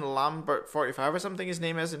Norman Lambert 45 or something. His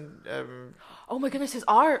name is. Oh my goodness, his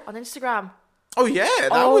art on Instagram. Oh yeah,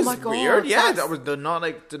 that was my God, weird. Yeah, that was did not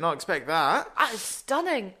expect that. That is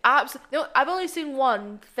stunning. Absolutely. No, I've only seen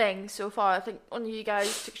one thing so far. I think one of you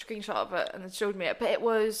guys took a screenshot of it and showed me it, but it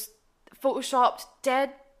was photoshopped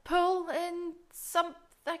Deadpool in some.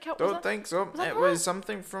 Don't think so. It was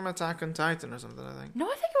something from Attack on Titan or something. I think. No,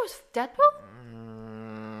 I think it was Deadpool.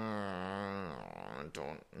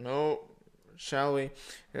 Don't know. Shall we?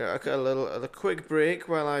 Yeah, a quick break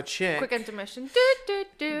while I check. Quick intermission.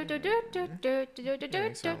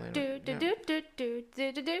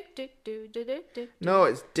 No,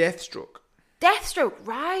 it's Deathstroke. Deathstroke,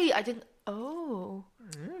 right? I didn't. Oh.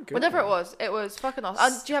 Whatever it was fucking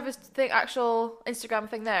awesome. And do you have his actual Instagram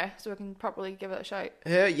thing there so we can properly give it a shout?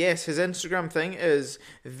 Yes, his Instagram thing is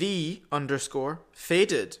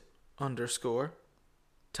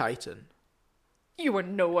 _faded_Titan. You were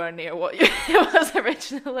nowhere near what it was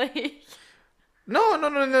originally. No,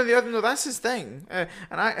 that's his thing. And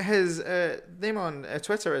his name on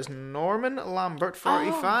Twitter is Norman Lambert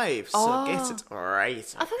 45. So get it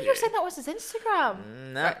right. I thought you were saying that was his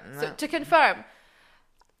Instagram. Nah. So to confirm,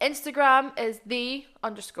 Instagram is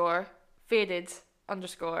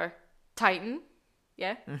 _faded_Titan.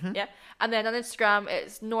 Yeah? Yeah. And then on Instagram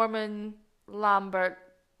it's Norman Lambert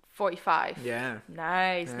 45. Yeah.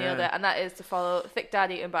 Nice. Nailed it. And that is to follow Thick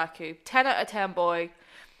Daddy and Baku. 10 out of 10, boy.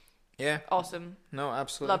 Yeah. Awesome. No,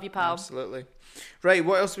 absolutely. Love you, pal. Absolutely. Right,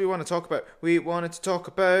 what else do we want to talk about? We wanted to talk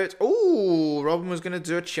about... Oh, Robin was going to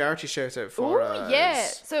do a charity shout-out for us. Oh, yeah.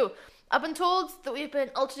 So, I've been told that we've been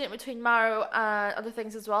alternating between Marrow and other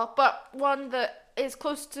things as well, but one that is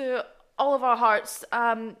close to all of our hearts,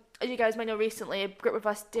 as you guys may know, recently a group of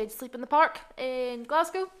us did Sleep in the Park in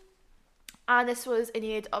Glasgow, and this was in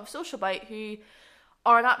aid of Social Bite, who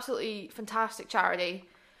are an absolutely fantastic charity.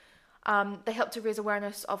 They help to raise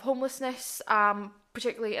awareness of homelessness,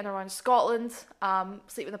 particularly in and around Scotland.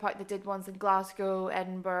 Sleep in the Park, they did ones in Glasgow,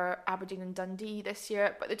 Edinburgh, Aberdeen and Dundee this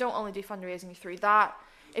year, but they don't only do fundraising through that.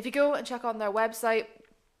 If you go and check on their website,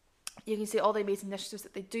 you can see all the amazing initiatives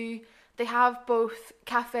that they do. They have both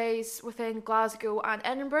cafes within Glasgow and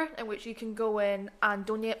Edinburgh in which you can go in and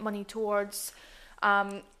donate money towards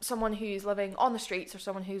someone who's living on the streets or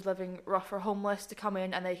someone who's living rough or homeless to come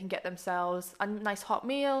in and they can get themselves a nice hot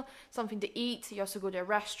meal, something to eat. You also go to a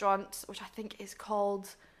restaurant, which I think is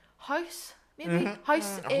called House, maybe?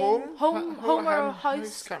 House in... Home or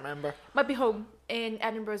House? Can't remember. Might be Home in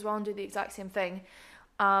Edinburgh as well and do the exact same thing.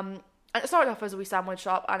 And it started off as a wee sandwich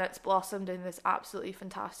shop and it's blossomed in this absolutely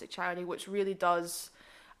fantastic charity which really does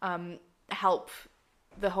help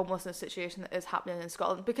the homelessness situation that is happening in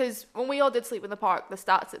Scotland, because when we all did Sleep in the Park, the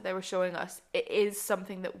stats that they were showing us, it is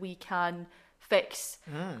something that we can fix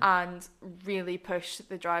and really push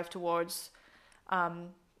the drive towards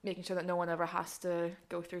making sure that no one ever has to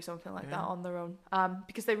go through something like that on their own,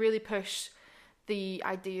 because they really push the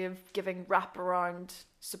idea of giving wraparound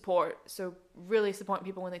support. So really supporting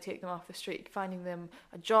people when they take them off the street, finding them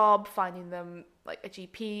a job, finding them like a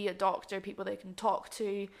GP, a doctor, people they can talk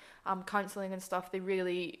to, counselling and stuff. They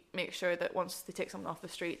really make sure that once they take someone off the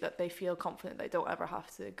street that they feel confident they don't ever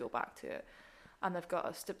have to go back to it. And they've got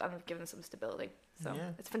and they've given them some stability. So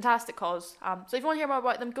it's a fantastic cause. So if you want to hear more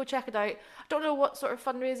about them, go check it out. I don't know what sort of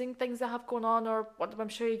fundraising things they have going on, or what. I'm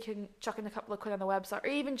sure you can chuck in a couple of quid on the website, or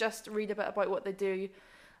even just read a bit about what they do,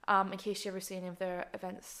 in case you ever see any of their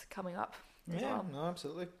events coming up. Yeah, no,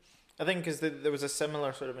 absolutely. I think because there was a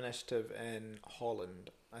similar sort of initiative in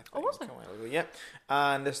Holland. I think, was there? Yeah,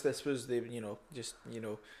 and this was the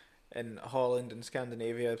in Holland and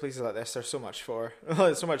Scandinavia, places like this are so much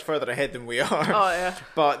further ahead than we are. Oh yeah.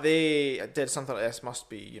 But they did something like this, must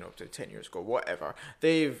be 10 years ago, whatever.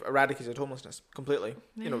 They've eradicated homelessness completely.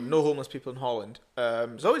 No homeless people in Holland.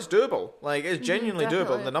 So it's doable. Like, it's genuinely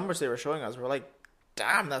doable. The numbers they were showing us were like,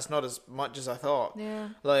 damn, that's not as much as I thought. Yeah.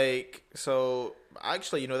 Like, so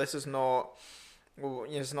actually, this is not. Well,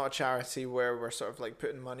 it's not a charity where we're sort of like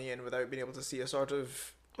putting money in without being able to see a sort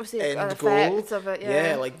of end goal. Of it,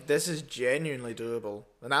 yeah, like this is genuinely doable,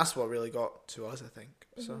 and that's what really got to us, I think.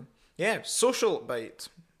 So yeah, Social Bite,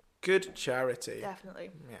 good charity.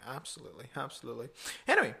 Definitely. Yeah, absolutely.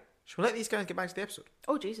 Anyway, should we let these guys get back to the episode?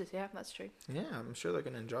 Oh Jesus, yeah, that's true. Yeah, I'm sure they're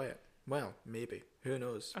going to enjoy it. Well, maybe. Who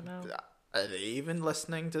knows? I know. Are they even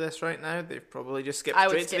listening to this right now? They've probably just skipped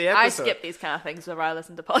straight to the episode. I skip these kind of things whenever I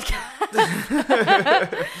listen to podcasts.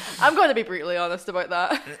 I'm going to be brutally honest about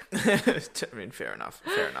that. I mean, fair enough.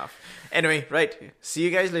 Anyway, right. See you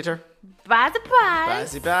guys later. Bye bye.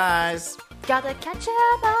 Bye. Gotta catch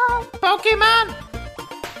 'em all. Pokemon!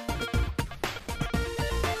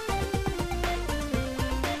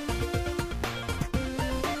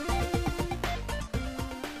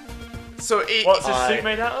 So what's his suit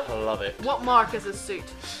made out of? I love it. What mark is his suit?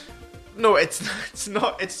 No, it's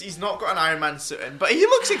not. He's not got an Iron Man suit in, but he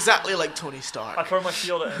looks exactly like Tony Stark. I throw my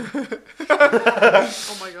shield at him.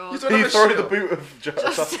 Oh my god. He throw the boot of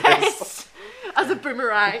Justice. As a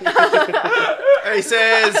boomerang. He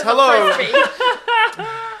says, hello.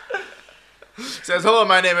 He says, hello,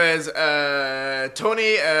 my name is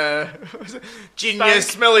Tony,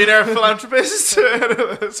 genius, millionaire, philanthropist.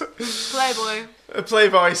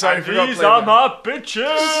 Playboy, sorry, I forgot these Playboy. are my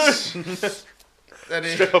bitches!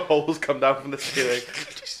 Stripper poles come down from the ceiling.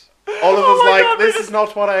 Oliver's like, God, this is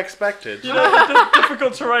not what I expected. You know, the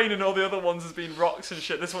difficult terrain and all the other ones has been rocks and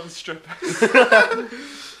shit. This one's strippers.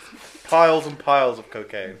 Piles and piles of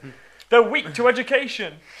cocaine. They're weak to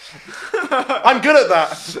education. I'm good at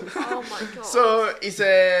that. Oh my god. So he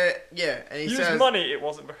said, and he Use says, money. It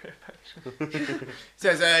wasn't very effective. he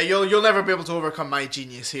says, you'll never be able to overcome my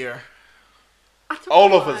genius here.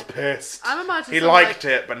 Oliver's pissed. I'm imagining he liked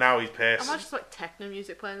it, but now he's pissed. I'm just like techno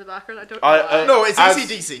music playing in the background. I don't know. No, it's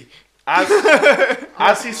AC/DC.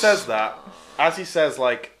 As he says that, as he says,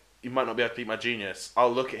 like, you might not be able to beat my genius,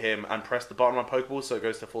 I'll look at him and press the button on my Pokeball so it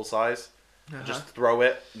goes to full size. And just throw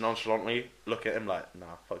it nonchalantly, look at him like,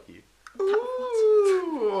 nah, fuck you.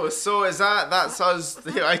 Ooh, so that's us.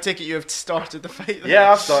 I take it you have started the fight then?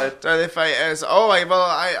 Yeah, I've started. So the fight is,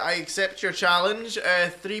 I accept your challenge.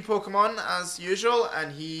 3 Pokemon as usual,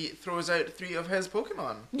 and he throws out 3 of his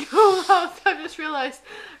Pokemon. I just realised,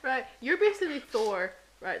 right, you're basically Thor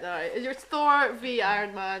right now. You're Thor v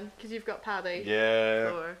Iron Man, because you've got Paddy. Yeah.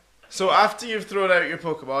 Thor. So after you've thrown out your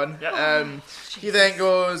Pokemon, Yep. he then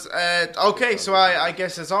goes, okay, so I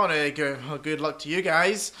guess it's on. Good luck to you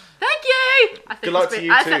guys. Thank you! Good luck to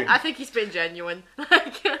you too. I think he's been genuine.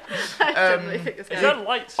 I genuinely think this guy... Is that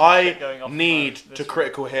lights going I off need this to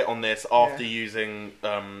critical hit on this after using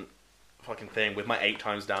fucking thing with my 8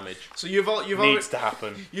 times damage. So you've Needs to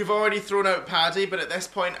happen. You've already thrown out Paddy, but at this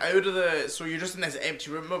point, so you're just in this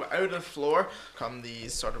empty room. Out of the floor come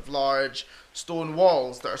these sort of large stone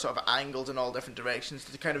walls that are sort of angled in all different directions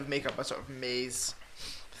to kind of make up a sort of maze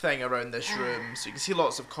thing around this room. So you can see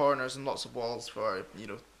lots of corners and lots of walls for,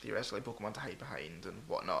 theoretically Pokemon to hide behind and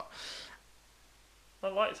whatnot.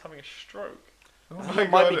 That light's having a stroke. Oh my It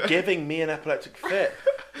might God. be giving me an epileptic fit.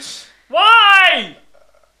 Why?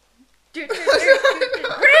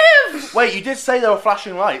 Wait, you did say there were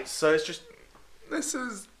flashing lights, so it's just... This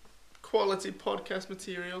is quality podcast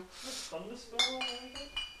material. Thunderstorm?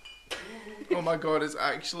 Oh my God, it's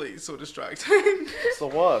actually so distracting. It's the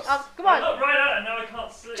worst. Come I on, looked right at it and now I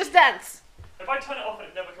can't see. just dance. If I turn it off,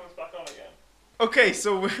 it never comes back on again. Okay,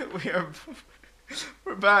 so we are...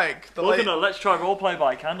 We're back. The Welcome light. to Let's Try Roleplay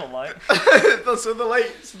by Candlelight. So the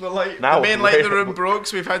light. Now the main it's light in the really- room broke,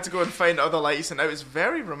 so we've had to go and find other lights, and now it's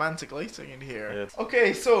very romantic lighting in here. Yes.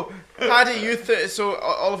 Okay, so Paddy, so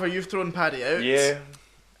Oliver, you've thrown Paddy out. Yeah.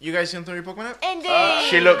 You guys can throw your Pokemon out. Indeed.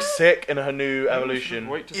 She looks sick in her new evolution.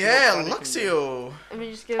 Wait to see Yeah, what Paddy can do. Luxio. Let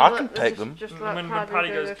me just give I it- can let's take just- them. Just And let when Paddy Paddy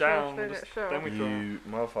do goes this down, first, just- sure. then we throw. You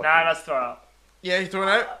motherfucker. Nah, let's throw out. Yeah, you throwing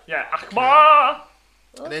out. Yeah, Akbar!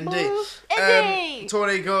 And Indy. Indy!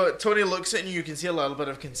 Tony looks at you. You can see a little bit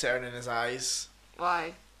of concern in his eyes.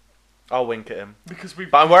 Why? I'll wink at him. Because we.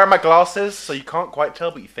 But I'm wearing my glasses, so you can't quite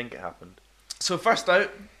tell, but you think it happened. So first out,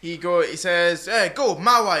 he says, "Go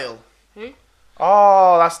Mawile." Who?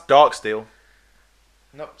 Oh, that's Darksteel.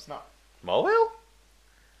 Nope, it's not. Mawile?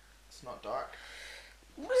 It's not dark.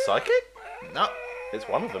 Psychic? No, It's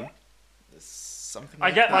one of them. it's something. I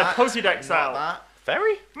like get my that. Pokédex Not out. that.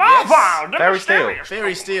 Fairy? Marvel! Fairy Steel.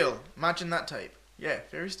 Fairy Steel. Imagine that type. Yeah,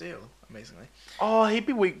 Fairy Steel. Amazingly. Oh, he'd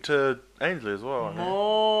be weak to Ainsley as well.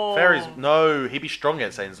 More. Fairies? No, he'd be strong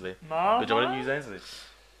against Ainsley. Marvel? Good job I didn't use Ainsley.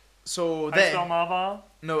 So I spell then, Marvel.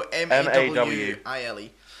 no,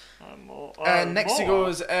 M-A-W-I-L-E. Mawile. More. And next he more.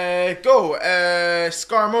 goes, go,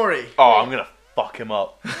 Skarmory. Oh, I'm gonna fuck him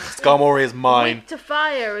up. Skarmory is mine. Weak to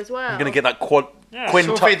fire as well. I'm gonna get that quad. Yeah. Sophie,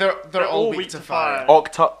 Quintuple. they're all weak to fire.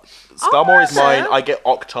 Skarmory is mine. awesome. I get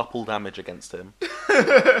octuple damage against him.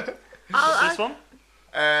 This one?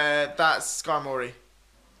 That's Skarmory.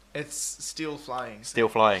 It's steel flying. Steel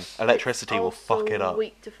flying. Electricity will fuck it up.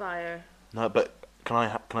 Weak to fire. No, but can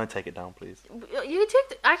I take it down, please? You can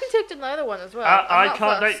take. I can take another one as well. I'm I not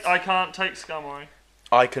can't fussed. take. I can't take Skarmory.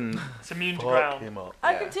 I can It's immune to fuck ground. him up.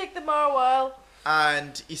 I Yeah. can take the Marwile.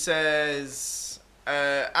 And he says,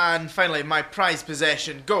 and finally, my prized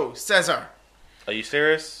possession. Go, Caesar. Are you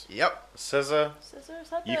serious? Yep. Scissor? Scissors,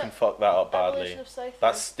 had You the can fuck that up badly. evolution of Scyther.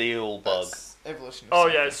 That's Steel Bug. That's evolution. Oh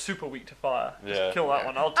of yeah, Scyther. it's super weak to fire. Just Yeah. kill that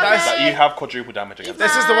one. I'll take Okay. that. That you have quadruple damage against.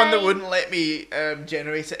 This is the one that Bye. wouldn't let me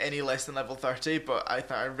generate it any less than level 30, but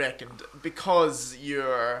I reckoned because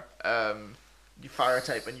you're you fire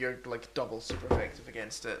type and you're like double super effective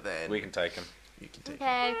against it, then We can take him. you can take it.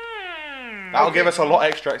 Okay. That'll Okay. give us a lot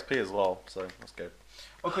extra XP as well, so let's go.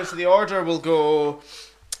 Okay, so the order will go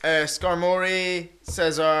Skarmory,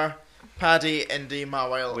 Caesar, Paddy, Indy,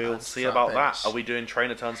 Mawile. We'll and see about that. Trapinch. Are we doing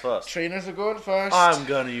trainer turns first? Trainers are going first. I'm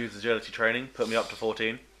going to use agility training. Put me up to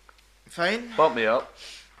 14. Fine. Bump me up.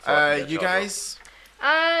 So I can get You charged up. guys.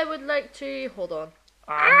 I would like to hold on.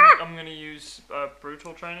 I'm gonna use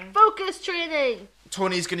brutal training. Focus training.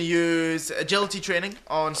 Tony's going to use agility training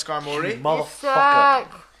on Skarmory. You Motherfucker.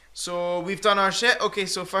 suck. So we've done our shit. Okay,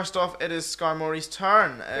 so first off, it is Skarmory's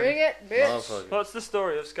turn. Bring it, bitch. Motherfucker. What's the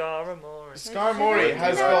story of Skarmory? Skarmory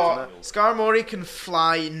has got. Skarmory can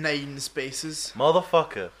fly 9 spaces.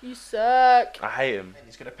 Motherfucker. You suck. I hate him. And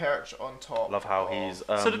he's going to perch on top. Love how of- he's.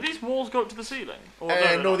 So do these walls go up to the ceiling? Or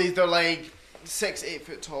No, they're like 6-8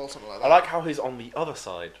 foot tall, something like that. I like how he's on the other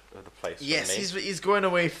side of the place. from Yes, me. he's going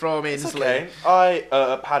away from It's Ainsley. okay.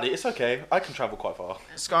 Paddy, it's okay. I can travel quite far.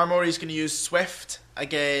 Skarmory's going to use Swift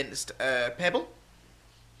against Pebble.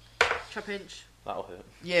 Trapinch. That'll hit.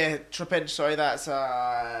 Yeah, Trapinch, sorry, that's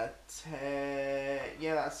a 10.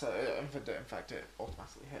 Yeah, that's a. In fact, it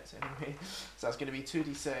automatically hits anyway. So that's going to be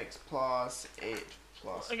 2d6 plus 8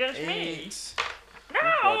 plus Against 8. me.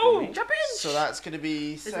 No! Trapinch! So that's going to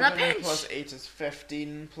be Isn't that 7 pinch? plus 8 is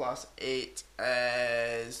 15 plus 8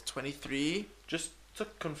 is 23. Just to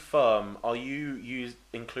confirm, are you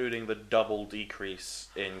including the double decrease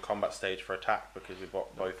in combat stage for attack because we've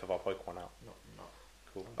got both of our Pokemon out? No, no.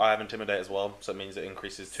 Cool. I have Intimidate as well, so it means it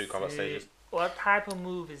increases 2 combat stages. What type of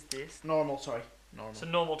move is this? Normal, sorry. Normal. It's a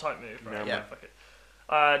normal type move, right? Normal. Yeah. Fuck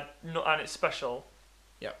it. No, and it's special.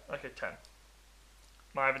 Yep. Okay, 10.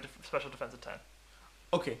 I have a special defense of 10.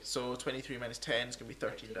 Okay, so 23 minus 10 is going to be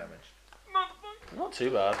 13 damage. Not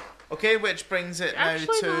too bad. Okay, which brings it now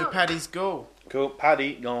Actually to not. Paddy's go. Cool.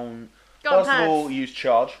 Paddy, going. Go on, First of Pad. all, use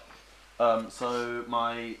charge. So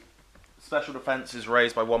my special defense is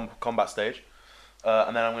raised by 1 combat stage,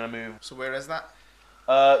 and then I'm going to move. So where is that?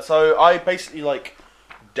 So I basically like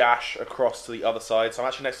dash across to the other side. So I'm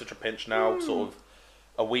actually next to Trapinch now, sort of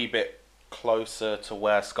a wee bit closer to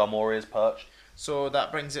where Skarmory is perched. So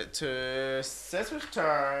that brings it to Caesar's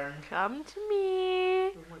turn. Come to me.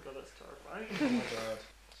 Oh my god, that's terrifying.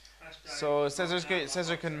 So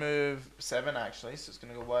Caesar can move 7 actually. So it's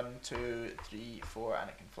going to go 1, 2, 3, 4, and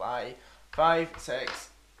it can fly 5, 6,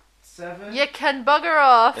 7. You can bugger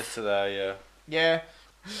off. It's to there, yeah. Yeah.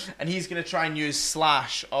 And he's going to try and use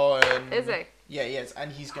Slash on. Is he? Yeah, he is,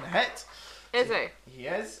 and he's going to hit. Is he? He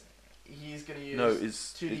is. He's going to use No,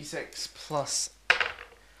 it's 2d6 plus.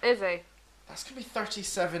 Is he? That's gonna be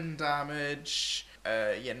 37 damage.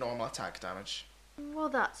 Yeah, normal attack damage. Well,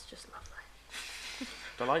 that's just lovely.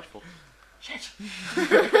 Delightful.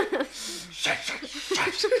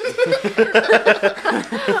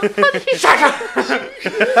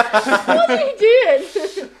 What are you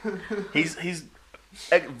doing? He's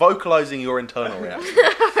vocalizing your internal reaction.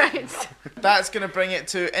 Right. That's gonna bring it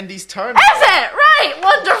to Indy's turn. Is it? Right,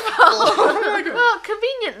 wonderful. Oh my God. Well,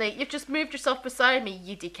 conveniently, you've just moved yourself beside me,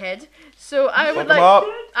 you dickhead. So I would Fuck 'em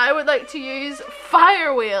up. like to use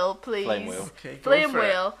Fire Wheel, please. Flame wheel. Okay, go Flame for it.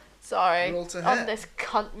 Wheel. Sorry. Roll to On hit. this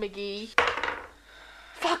cunt McGee.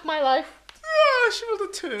 Fuck my life. Yeah, she rolled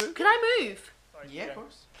a 2. Can I move? Yeah, of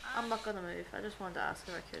course. I'm not gonna move. I just wanted to ask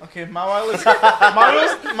if I could. Okay, Mawil's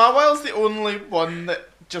the only one that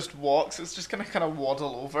just walks. It's just gonna kind of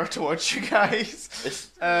waddle over towards you guys.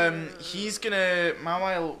 He's gonna.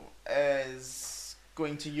 Mawil is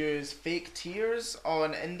going to use fake tears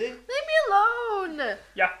on Indy. Leave me alone.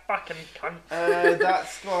 Yeah, fucking cunt.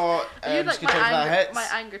 That's got. Are you just like gonna check that hits. my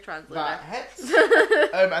anger translator? That hits.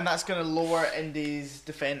 And that's gonna lower Indy's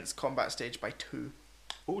defense combat stage by 2.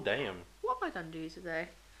 Oh damn. What have I done to you today?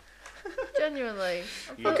 Genuinely.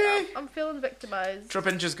 Okay. I'm feeling victimized. Trip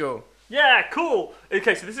inches go. Yeah, cool.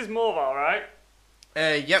 Okay, so this is Morval, right?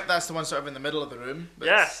 Yep, that's the one sort of in the middle of the room. But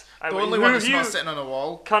Yes. it's the only one that's not sitting on a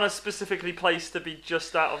wall. Kind of specifically placed to be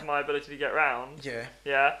just out of my ability to get round. Yeah.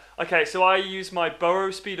 Yeah. Okay, so I use my burrow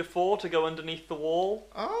speed of 4 to go underneath the wall.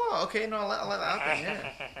 Oh, okay. No, I'll let that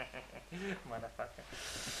happen.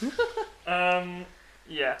 Yeah.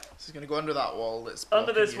 Yeah. So he's gonna go under that wall. That's Under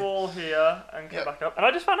blocking this you. wall here and come Yep. back up. And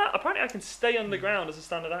I just found out apparently I can stay underground as a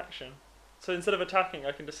standard action. So instead of attacking,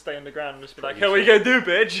 I can just stay underground and just be like, "Hey, what you gonna do,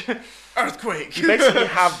 bitch?" Earthquake. You basically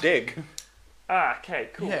have dig. Ah, okay,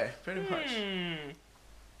 cool. Yeah, pretty much.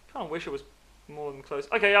 Kind of wish it was more than close.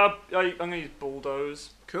 Okay, I'm gonna use bulldoze.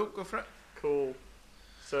 Cool. Go for it. Cool.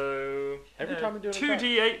 So Every time we do an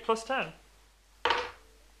 2d8 plus 10.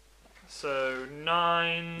 So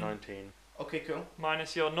 9 19. Okay. Cool.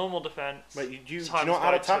 minus your normal defense. Wait, do you times not by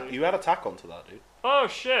add attack? 2. You add attack onto that, dude. Oh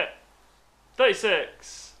shit!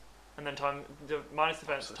 36, and then minus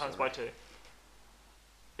defense So times sorry. by 2.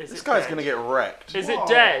 Is This it guy's dead? gonna get wrecked. Is it Whoa,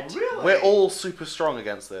 dead? Really? We're all super strong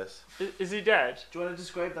against this. Is he dead? Do you want to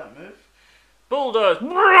describe that move? Bulldoze.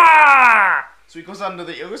 Brah! So he goes under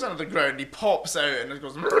the ground. He pops out and it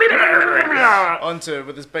goes onto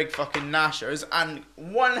with his big fucking gnashers, and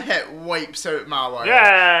one hit wipes out Mawile.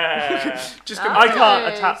 Yeah. Just Ah. I completely. can't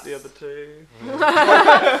Nice. attack the other two.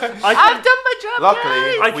 I've I done my job. Luckily-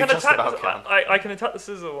 guys! I We can just attack. about can. I can attack the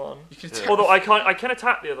scissor one. You can Yeah. tell. Although I can't. I can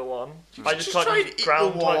attack the other one. I just try can't to use eat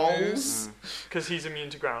ground the type walls. moves because he's immune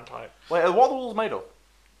to ground type. Wait, what are the walls made of?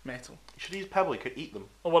 Metal. You should use pebble. You could eat them.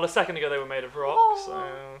 Oh well, a second ago they were made of rock. Oh.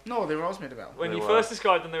 So No, they were always made of metal. when They you were. first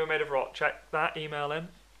described them, they were made of rock. Check that. Email in.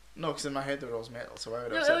 No, because in my head they were always metal, so I would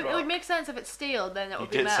No, have it said would, it rock. would make sense if it's steel, then it You would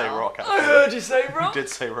be did say metal. rock. I Actually. heard you say You rock. did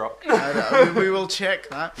say rock. We will check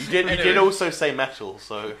that. You did. You Anyway. did also say metal.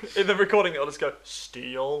 So In the recording, it'll just go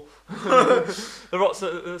steel. The rocks.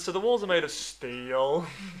 So the walls are made of steel.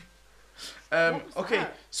 What was Okay,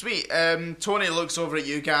 that? sweet. Tony looks over at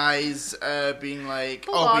you guys, being like,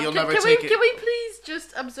 Hold "Oh, on, but you'll never can take we, it." Can we please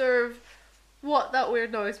just observe what that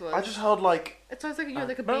weird noise was? I just heard like It sounds like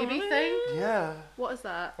like a baby thing. yeah. What is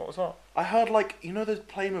that? What was that? I heard like those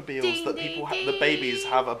Playmobiles Ding, that ding, people the babies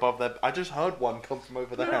ding. have above their. I just heard one come from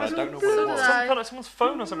over there. And I don't know what So it was. did I. Like someone's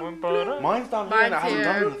phone or something. Mine's down here and it Mine's hasn't here.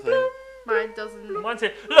 done anything. Mine doesn't. Mine's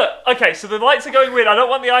here. Look, okay, so the lights are going weird. I don't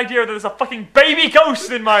want the idea that there's a fucking baby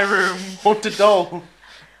ghost in my room. Haunted doll.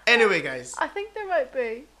 Anyway, guys, I think there might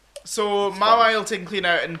be. so Mawile taking clean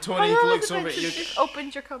out, and Tony looks over at you. Just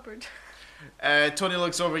opened your cupboard. Tony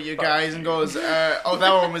looks over at you guys and goes, "Oh,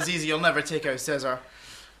 that one was easy. You'll never take out Scissor."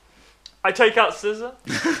 I take out scissor.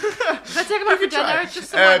 If I take him out for try. dinner,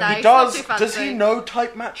 just somewhere nice. He not does. too fancy. Does he know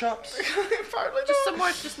type matchups? Apparently Just not.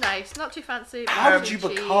 somewhere just nice, not too fancy. How not did too you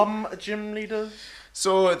cheap. become a gym leader?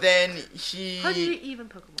 So then How do you even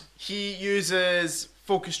Pokemon? he uses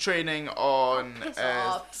focus training on Oh, piss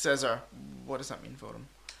off. Scissor. What does that mean for him?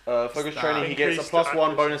 Focus Stat. training. He gets a Increased +1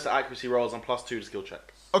 accuracy. bonus to accuracy rolls and +2 to skill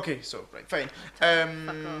check. Okay, so right, fine.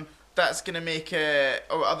 off. That's gonna make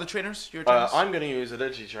other trainers. Your trainers. I'm going to use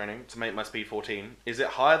ability training to make my speed 14. Is it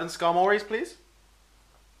higher than Skarmory's, please?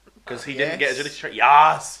 Because he didn't get Yes. agility training.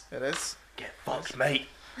 Yes. It is. Get fucked, mate.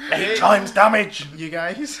 Okay. 8 times damage. You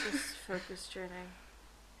guys. Just focus training.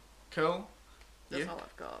 Cool. That's You? all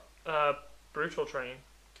I've got. Brutal training.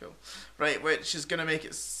 Right, which is gonna make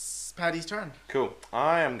it Paddy's turn. Cool.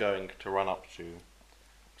 I am going to run up to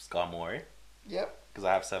Skarmory Yep. because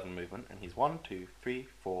I have 7 movement, and he's 1, 2, 3,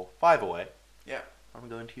 4, 5 away. Yeah. I'm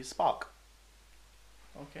going to use Spark.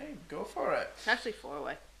 Okay, go for it. It's actually 4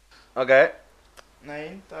 away. Okay.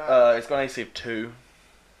 9. It's got an AC of 2.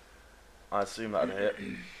 I assume that'd hit.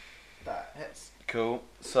 That hits. Cool.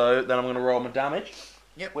 So then I'm going to roll my damage,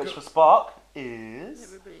 Yep. which for Spark is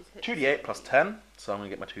Everybody's hit. 2d8 plus 10. So I'm going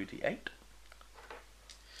to get my 2d8.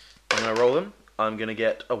 I'm going to roll them. I'm going to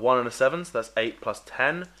get a 1 and a 7, so that's 8 plus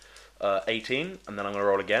 10, 18. And then I'm going to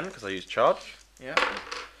roll again because I used charge. Yeah.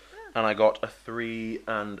 And I got a 3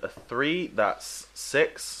 and a 3, that's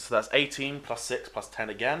 6. So that's 18 plus 6 plus 10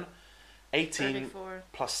 again. 18 34.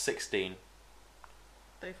 plus 16.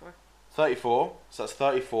 34. 34, so that's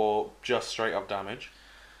 34 just straight up damage.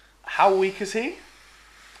 How weak is he?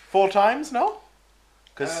 4 times? No?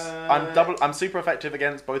 Because I'm super effective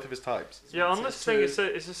against both of his types. Yeah, on So this it's thing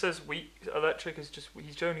two- it just says weak. Electric is just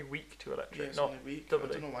he's only weak to Yeah, electric, it's not only weak. I doubly.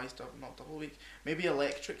 don't know why he's not double weak. Maybe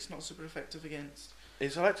electric's not super effective against.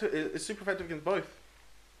 It's super effective against both.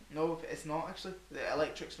 No, it's not actually. The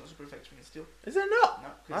electric's not super effective against steel. Is it not? No,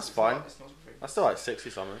 'cause That's it's fine. Not, it's not super effective. That's still like 60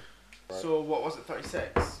 something. Right. So what was it?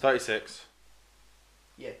 36. 36.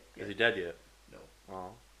 Yeah. Is he dead yet? No. Oh.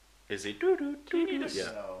 Is he? Do you need a yeah.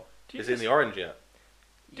 No. Do you Is he in just- the orange yet?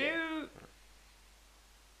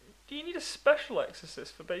 Do you need a special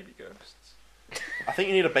exorcist for baby ghosts? I think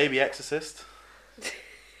you need a baby exorcist.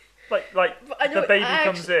 Like But I know the baby I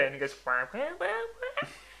comes in and goes. "Wah, wah, wah,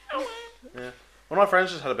 wah." Yeah. One of my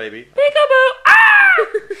friends just had a baby. Peekaboo! Ah!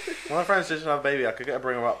 One of my friends just had a baby. I could get her,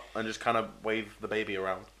 bring her up, and just kind of wave the baby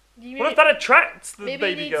around. You What need- if that attracts the Maybe you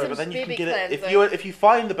baby need ghost? some- But then you can baby get it cleanser. if you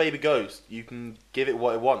find the baby ghost, you can give it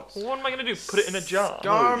what it wants. Well, what am I going to do? Put it in a jar?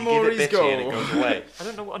 Scar- No, you give it Armories bitchy and it go. goes away. I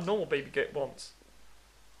don't know what a normal baby goat wants.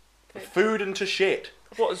 Food into shit.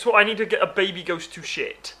 So I need to get a baby ghost to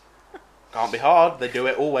shit. Can't be hard. They do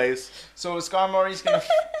it always. So Skarmory's gonna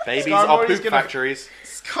Babies Skarmory's are poop gonna- factories.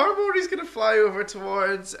 Skarmory's gonna fly over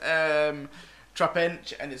towards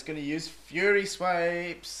Trapinch and it's gonna use Fury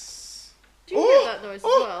Swipes. Do you hear that noise as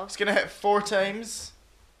well? It's gonna hit 4 times.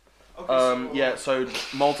 Okay, Yeah. So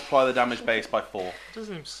multiply the damage base by 4. It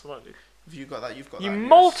doesn't seem slightly. Have you got that? You've got You that. in yours.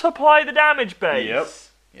 multiply the damage base.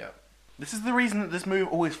 Yep. Yep. This is the reason that this move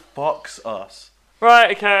always fucks us.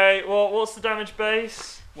 Right. Okay. Well, what's the damage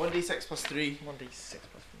base? 1d6 plus 3. 1d6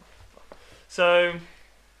 plus 4. So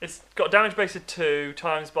it's got a damage base of 2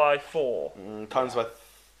 times by 4. Times by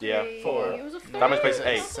Three. 4. It was a Damage base is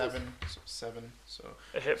 8. 7. So 7. So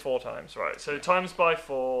It hit 4 times. Right. So times by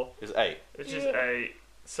 4, is 8. which is 8.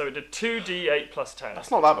 So it did 2d8 plus 10. That's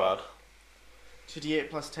not that bad. 2d8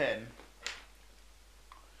 plus 10.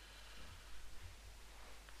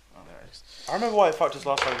 Oh, there it is. I remember why it fucked us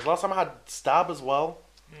last time. Because last time I had stab as well.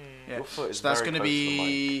 Yeah. Your foot is So that's very gonna close to the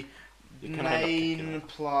be You can end up kicking 9 it. No,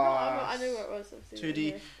 plus I know where it was. I've seen it 2d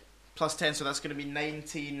here. plus 10. So that's gonna be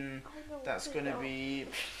 19. I know That's what gonna it be is.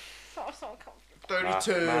 So uncomfortable.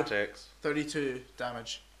 32. Mathematics. 32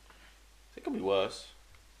 damage. It could be worse.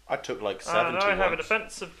 I took like Now 70 I have a once.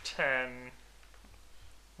 defense of 10.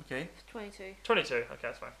 Okay. 22. 22. Okay,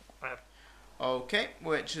 that's fine. I have. Okay,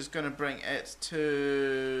 which is going to bring it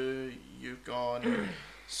to... You've gone...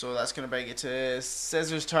 So that's going to bring it to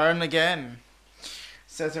Caesar's turn again.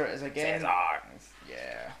 Caesar is again... Caesar.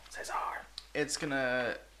 Yeah. Caesar. It's going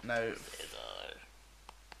to... Now...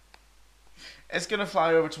 It's going to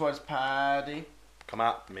fly over towards Paddy. Come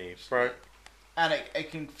at me, bro. And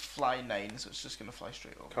it can fly 9, so it's just going to fly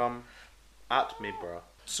straight over. Come at me, bro.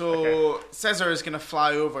 So Caesar is going to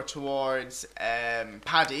fly over towards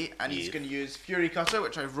Paddy, and he's Yes. going to use Fury Cutter,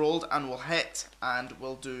 which I've rolled, and will hit, and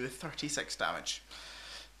will do 36 damage.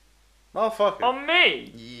 Motherfucker. On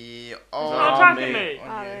me! Yeah. He's On, not on attacking me. me! on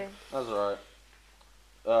Ah, you. there. That's alright.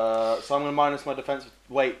 So I'm going to minus my defense.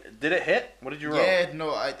 Wait, did it hit? What did you roll? Yeah,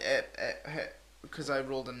 no, it hit because I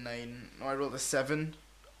rolled a 9. No, I rolled a 7.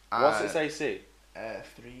 What's its AC?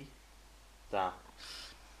 3. Damn.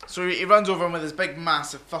 So he runs over him with his big,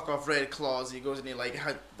 massive, fuck off red claws. He goes and he like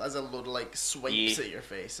has a load of like swipes Yeah. at your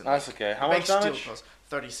face. And, That's like, okay. How big much steel damage? claws.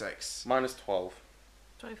 36. Minus 12.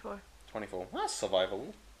 24. 24. That's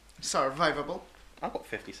survivable. Survivable. I've got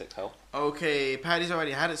 56 health. Okay, Paddy's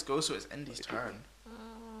already had its go, so it's Indy's turn.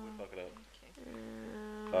 Fuck it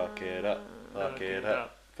up. Fuck it up. Fuck it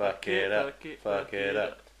up. Fuck it up. Fuck it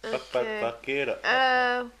up. Fuck it up.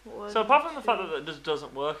 So apart from the fact that it just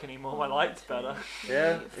doesn't work anymore, my light's better.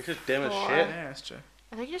 Yeah, it's just dim as Four. shit. Yeah, that's true.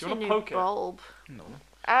 I think you just Do you need a wanna new poke it? bulb. No.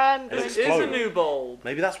 I'm It's going This to... is a exploding. new bulb.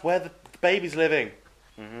 Maybe that's where the baby's living.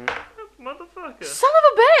 Motherfucker. Son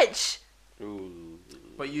of a bitch! Ooh.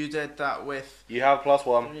 But you did that with You have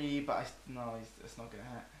 +1. 3, but no, it's not gonna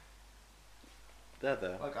hit.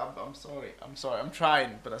 There. Like I'm sorry, I'm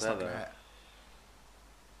trying, but it's not There, gonna there. hit.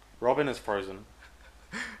 Robin is frozen.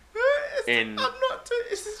 It's- In I'm not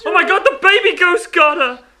What is this? Oh my god, the baby ghost got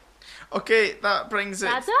her! Okay, that brings it.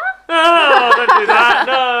 Dada? Oh, don't do that.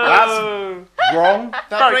 No. That's wrong. That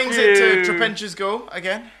Fuck brings you. it to Trapinch's go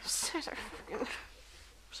again.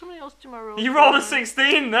 Somebody else do my roll. You rolled a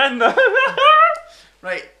 16 then, though.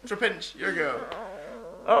 Right, Trapinch, your go.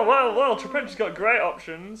 Oh, well, Trapinch's got great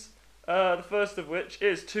options. The first of which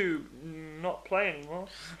is to not play anymore.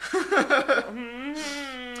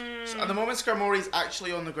 So at the moment, Skarmory's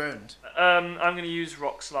actually on the ground. I'm going to use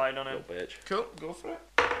Rock Slide on him. Little bitch. Cool, go for it.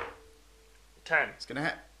 10. It's gonna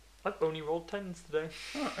hit. I've only rolled 10s today.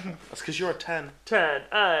 That's because you're a 10. 10.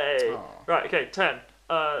 Hey. Aw. Right, okay, 10.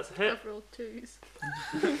 It's a hit. I've rolled 2s.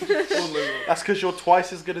 That's because you're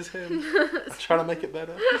twice as good as him. I'm trying to make it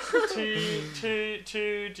better.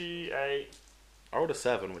 2d8 I rolled a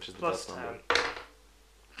 7, which is the plus best 10. number.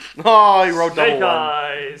 Oh, he rolled double Snake 1.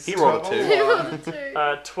 eyes. He rolled a 2. I rolled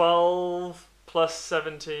a 2. 12 plus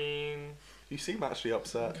 17. You seem actually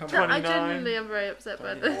upset. Come No, on. I 29. genuinely am very upset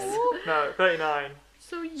by this. No, 39.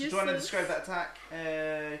 So So do useless. you want to describe that attack,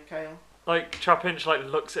 Kyle? Like Trapinch like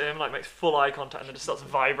looks at him, like makes full eye contact, and then just starts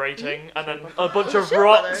vibrating, and then a bunch Oh, of shit,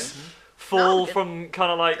 rocks fall No, good. from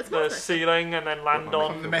kind of like It's the not ceiling, and then land From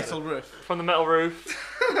on the metal roof. from the metal roof.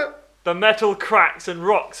 The metal cracks and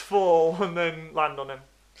rocks fall, and then land on him.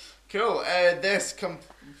 Cool. This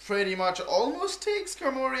pretty much almost takes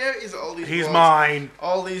Skarmory out. He's rocks, mine.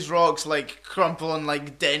 all these rocks like crumple and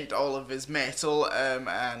like dent all of his metal.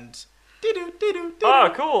 And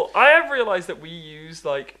Oh, cool! I have realised that we use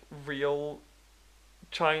like real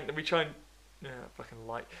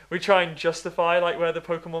we try and justify like where the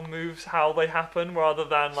Pokemon moves, how they happen, rather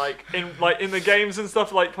than like in the games and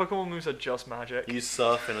stuff. Like Pokemon moves are just magic. You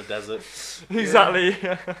surf in a desert. Exactly.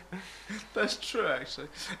 That's true, actually.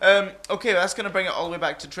 Okay, that's gonna bring it all the way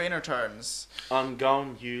back to trainer turns. I'm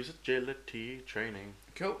gonna use agility training.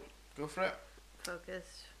 Cool. Go for it. Focus.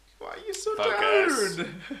 Why are you so Focus.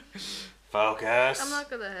 down? Focus. I'm not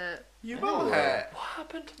gonna hit. You will hit. What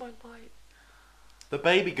happened to my light? The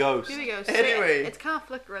baby ghost. Here we go. Anyway. It's kind of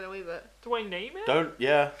flickering a wee bit. Do I name it? Don't,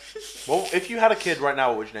 yeah. Well, if you had a kid right now,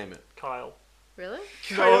 what would you name it? Kyle. Really?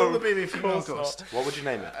 Kyle, No, the baby of female course not. ghost. What would you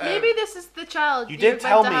name it? Maybe this is the child You you're did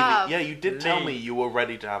tell me meant to that, have. yeah, you did tell Lee. me you were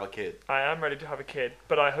ready to have a kid. I am ready to have a kid,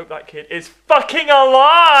 but I hope that kid is fucking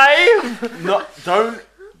alive! No, don't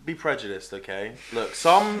be prejudiced, okay? Look,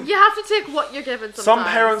 some You have to take what you're given sometimes. some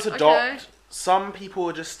parents okay? adopt, some people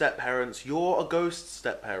are just step parents. You're a ghost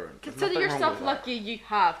step parent. There's Consider nothing wrong yourself with that. lucky you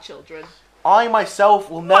have children. I myself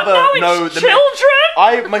will What? never Now it's know the children?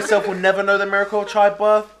 I myself will never know the miracle of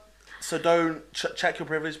childbirth. So don't check your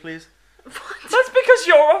privilege, please. That's because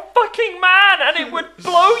you're a fucking man and it would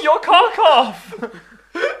blow your cock off!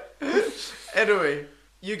 Anyway,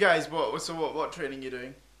 you guys, what training you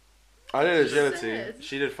doing? I did agility. said.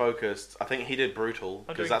 She did focused. I think he did brutal I'm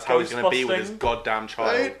because doing that's how he's going to be with ghost his goddamn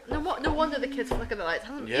child. Right. No wonder the kid's flicking the lights.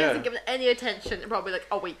 He Yeah. hasn't given any attention in probably like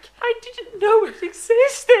a week. I didn't know it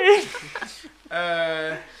existed!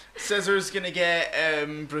 Scissor's gonna get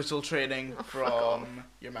brutal training fuck from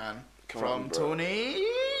your man. Come From on, bro. Tony.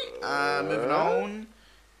 Moving on.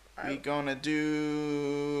 We're gonna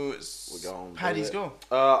do Paddy's go.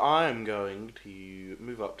 I'm going to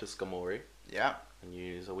move up to Skarmory Yeah. and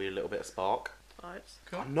use a wee little bit of Spark. Farts.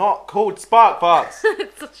 I'm not called Spark Farts.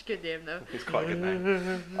 It's such a good name though. It's quite a good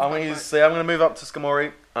name. I'm going to move up to Skarmory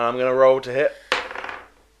and I'm going to roll to hit.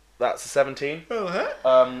 That's a 17.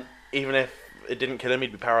 Even if it didn't kill him,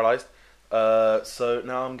 he'd be paralyzed. So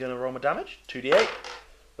now I'm going to roll my damage. 2d8.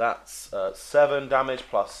 That's 7 damage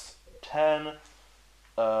plus 10.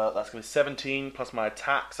 That's going to be 17 plus my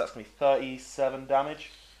attacks. That's going to be 37 damage.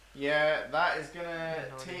 Yeah, that is gonna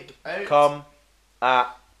take out. Come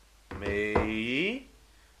at me.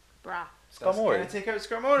 Bruh. That's Skarmory. gonna take out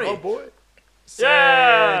Skarmory. Oh boy. So,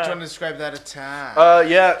 Yeah! do you want to describe that attack?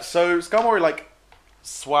 Yeah, so Skarmory, like,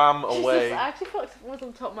 swam away. Jesus, I actually felt like something was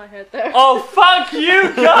on top of my head there. Oh, fuck you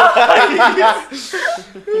guys!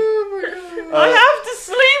 I have to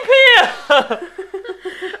sleep here!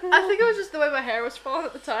 I think it was just the way my hair was falling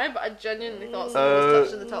at the time, but I genuinely thought something was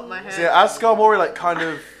touching the top of my hair. So yeah, as Skarmory, like, kind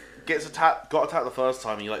of got attacked the first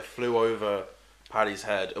time, he, like, flew over Paddy's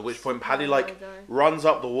head, at which point Paddy, like, runs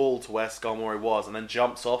up the wall to where Skarmory was, and then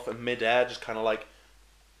jumps off in mid-air, just kind of, like,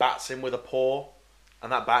 bats him with a paw,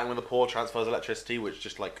 and that batting with a paw transfers electricity, which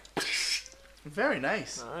just, like... Very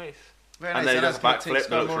nice. Nice. Very And nice. then he does that's a gonna take backflip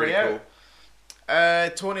that looks really Skarmory cool.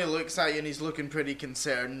 out. Tony looks at you and he's looking pretty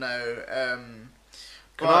concerned now.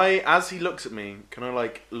 Can I, as he looks at me,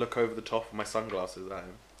 like, look over the top of my sunglasses at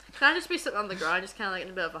him? Can I just be sitting on the ground, just kind of like in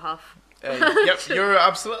a bit of a huff? Yep, you're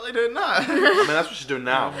absolutely doing that. I mean, that's what she's doing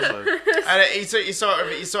now. So. And he sort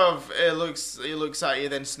of looks at you,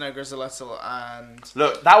 then sniggers a little, and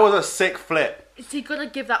Look, that was a sick flip. Is he gonna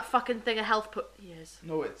give that fucking thing a health put? He is.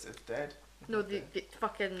 no, it's dead. No, the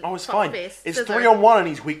fucking. Oh, it's fuck fine. face. It's Scissor. 3-on-1 and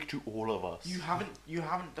he's weak to all of us. You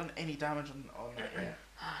haven't done any damage on it yet.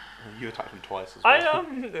 You attacked him twice as well.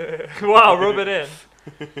 Wow, rub it in.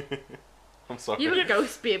 I'm sorry. You have a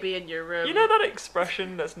ghost baby in your room. You know that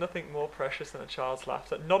expression, there's nothing more precious than a child's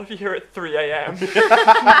laughter? Not if you hear it at 3 a.m.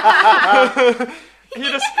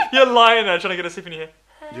 You're lying there trying to get a sleep and you hear,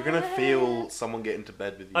 You're gonna feel someone get into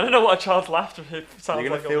bed with you. I don't know what a child's laughter sounds You're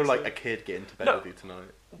gonna like. feel like obviously. a kid get into bed No. with you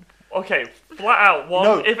tonight. Okay, flat out. One,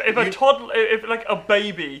 No, if a toddler, if like a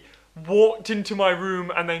baby walked into my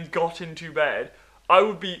room and then got into bed, I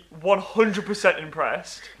would be 100%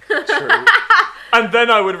 impressed. True. And then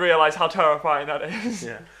I would realise how terrifying that is.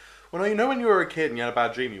 Yeah. Well, no, you know when you were a kid and you had a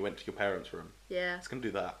bad dream, you went to your parents' room. Yeah. It's gonna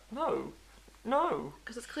do that. No.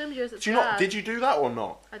 Because it's claimed yours. It's Did you not? bad. Did you do that or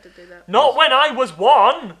not? I did do that. Not when I was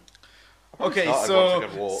 1! Okay, started so once I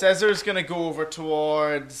could walk. Caesar's gonna go over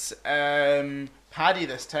towards Paddy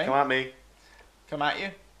this time. Come at me. Come at you.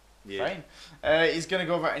 Yeah. Fine. He's gonna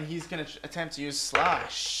go over and he's gonna attempt to use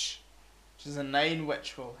slash, which is a 9,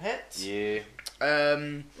 which will hit. Yeah.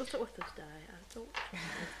 What's it with this die? I don't want this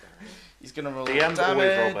die. He's gonna roll DMs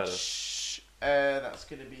always roll damage. That's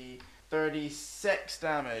gonna be 36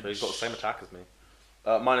 damage. So he's got the same attack as me.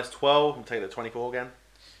 Minus 12. I'm taking the 24 again.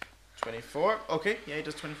 24. Okay, yeah, he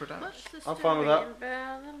does 24 damage. What's the I'm fine with that.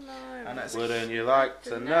 And that's Wouldn't you like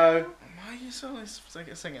to know? Why are you so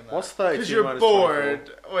singing that? What's 32 Because you're minus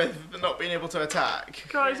bored with not being able to attack.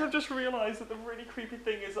 Guys, I've just realised that the really creepy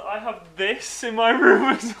thing is that I have this in my room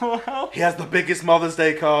as well. He has the biggest Mother's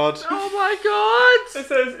Day card. Oh my god! It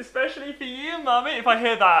says, especially for you, mummy. If I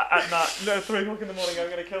hear that at 3 o'clock in the morning, I'm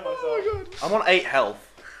going to kill myself. Oh my god. I'm on 8 health.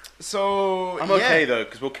 So I'm yeah, okay though,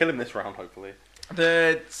 because we'll kill him this round, hopefully.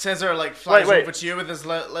 the Caesar like flies Wait. over to you with his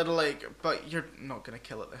little like, but you're not gonna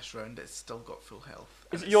kill it this round. It's still got full health.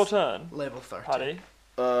 Is it And your it's turn, Level 30. Paddy?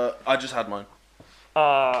 I just had mine.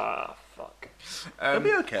 Fuck. It'll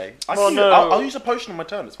be okay. Well, no. I'll use a potion on my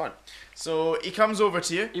turn. It's fine. So he comes over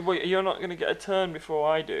to you. Wait, you're not going to get a turn before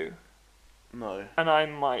I do, No. and I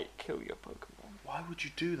might kill your Pokemon. Why would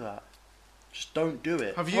you do that? Just don't do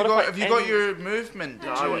it. Have you What if got? I Have you got end- your movement? Did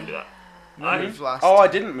No, you I won't do that. move last? Oh, I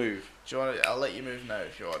time? didn't move. Do you want? I'll let you move now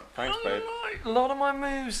if you want. Thanks, babe. A lot of my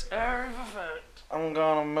moves are of effect. I'm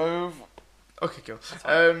gonna move. Okay, cool.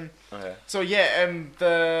 Okay. So yeah, and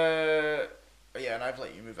I've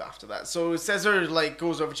let you move after that. So Caesar like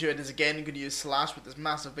goes over to you and is again going to use slash with this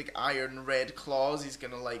massive big iron red claws. He's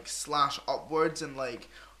gonna like slash upwards and like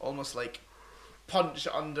almost like punch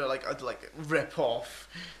under like rip off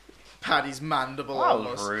Paddy's mandible That was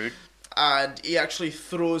almost. rude. And he actually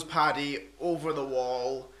throws Paddy over the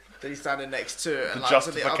wall that he's standing next to and The lands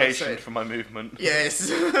on the other justification side. for my movement. Yes,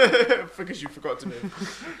 because you forgot to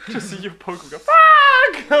move. Just see your Pokemon go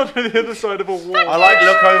fuck out to the other side of a wall. I like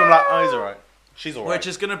look over and like, oh, he's alright. She's alright. Which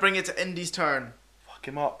is going to bring it to Indy's turn. Fuck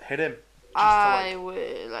him up. Hit him. I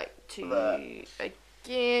would like to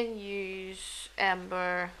again use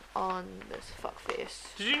Ember on this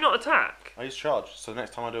fuckface. Did you not attack? I use charge, so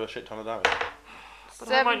next time I do a shit ton of damage.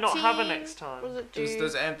 But I might not have a 17. next time. What does it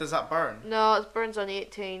do? Does that burn? No, it burns on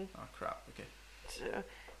 18. Oh crap! Okay. So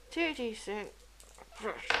 2d6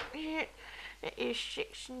 plus 8. It is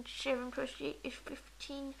 6 and 7 plus 8 is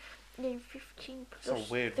 15. Then 15 plus That's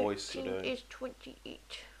a weird voice you're 13 doing. is 28.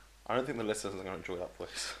 I don't think the listeners are going to enjoy that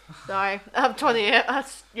voice. Sorry, I'm 28.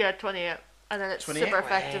 That's 28. And then it's 28? super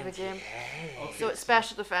effective again. So it's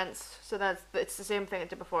special defense. So it's the same thing it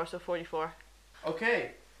did before. So 44.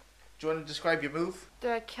 Okay. Do you want to describe your move? Do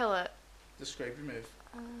I kill it? Describe your move.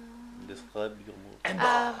 Describe your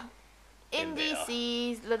move. Indy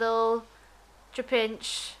sees little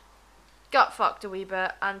Trapinch got fucked a wee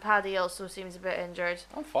bit, and Paddy also seems a bit injured.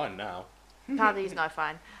 I'm fine now. Paddy's now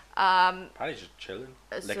fine. Paddy's just chilling,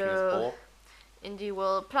 licking his paw. Indy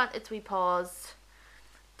will plant its wee paws,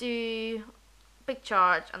 do big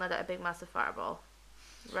charge, and let out a big massive fireball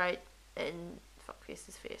right in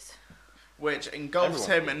Fuckface's face. Which engulfs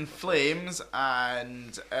Everyone. him in flames,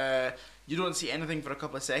 and you don't see anything for a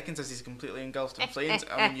couple of seconds as he's completely engulfed in flames.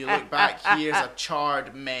 And when you look back, he is a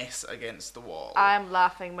charred mess against the wall. I'm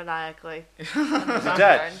laughing maniacally. Is he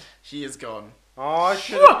dead? He is gone. Oh, I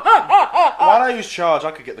should have. Why don't I use charge? I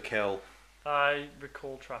could get the kill. I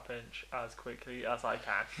recall Trapinch as quickly as I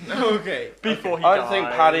can Okay. before he I dies. think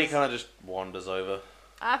Paddy kind of just wanders over.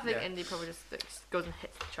 I think Yeah. Indy probably just goes and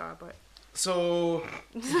hits the char, but So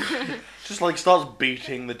Just like starts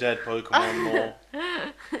beating the dead Pokemon more.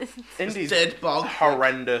 Indy's dead bug.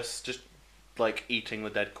 horrendous, just like eating the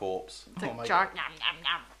dead corpse. It's Oh like my shark, nom, nom,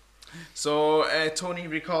 nom. So Tony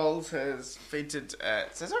recalls his fainted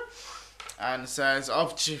scissor and says,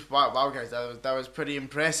 "Oh, gee, wow, guys, that was pretty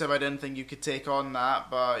impressive. I didn't think you could take on that,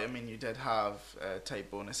 but I mean, you did have type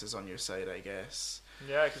bonuses on your side, I guess."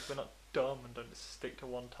 Yeah, because we're not dumb and don't stick to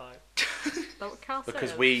one type. Is that what Cal Because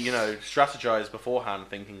said? we, strategized beforehand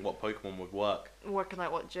thinking what Pokemon would work. Working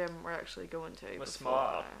out what gym we're actually going to. We're before.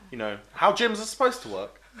 smart. How gyms are supposed to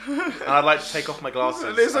work. And I'd like to take off my glasses.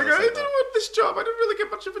 And he's like, as I "I say didn't that. want this job. I didn't really get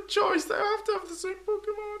much of a choice. I have to have the same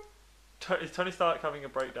Pokemon." Is Tony Stark having a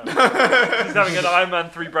breakdown? He's having an Iron Man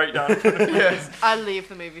 3 breakdown. Yes. I leave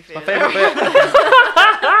the movie My theater. favourite bit.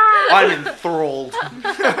 I'm enthralled.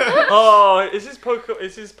 Oh, is his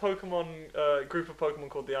Pokemon group of Pokemon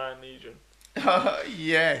called the Iron Legion?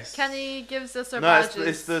 Yes. Kenny gives us our No, badges.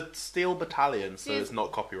 it's the Steel Battalion, so Yes. it's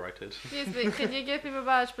not copyrighted. Excuse me, can you give me my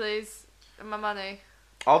badge, please? And my money.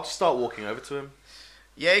 I'll just start walking over to him.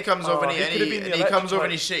 Yeah, he comes over and he could've been the he comes over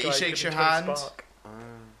and he electric guy, shakes your could've been Tony hand. Stark.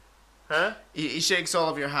 Huh? He shakes all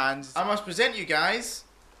of your hands. I must present you guys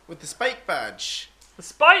with the Spike badge, The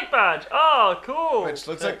Spike badge. Oh, cool. which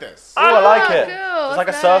looks like this. Oh, I like it. Cool, It's like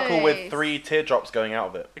a that's circle nice. with 3 teardrops going out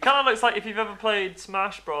of it. It kind of looks like if you've ever played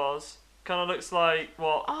Smash Bros. Kind of looks like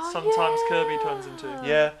what Oh, sometimes yeah. Kirby turns into.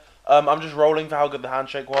 Yeah. I'm just rolling for how good the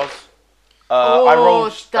handshake was. Oh, I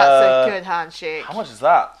rolled. that's a good handshake. How much is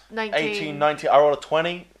that? 19. 18, 19. I rolled a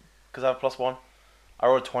 20 because I have +1. I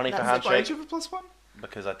rolled a 20 for That's Why handshake did you have a +1?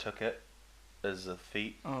 because I took it as a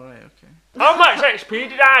feat. Oh right, okay. How much XP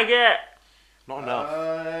did I get? Not enough.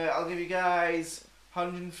 I'll give you guys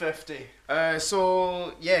 150.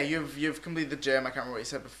 So yeah, you've completed the gym. I can't remember what you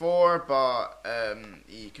said before, but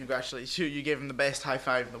he congratulates you. You gave him the best high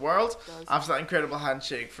five in the world Does. after that incredible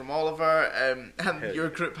handshake from Oliver, and Hell your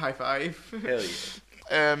yeah. group high five. Hell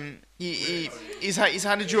yeah. He's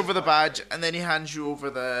handed you over the badge, and then he hands you over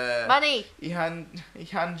the Money. He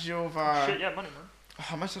hands you over. Shit, yeah, money, man. Oh,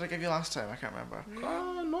 how much did I give you last time? I can't remember.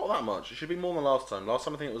 Not that much. It should be more than last time. Last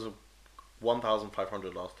time I think it was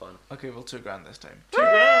 1,500 last time. Okay, well, $2,000 this time. $2,000.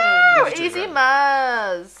 Oh, Give us easy $2,000.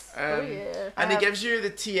 Maz. Oh Um, yeah. And he gives you the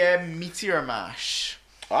TM Meteor Mash.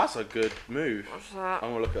 Oh, that's a good move. What's that?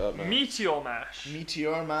 I'm gonna look it up now. Meteor Mash.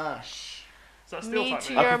 Meteor Mash. Is that steel type?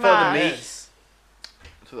 Meteor move? I prefer the Mash. meat Yes.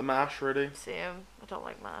 to the mash, really. Same. I don't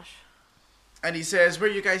like mash. And he says, "Where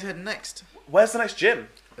are you guys heading next?" Where's the next gym?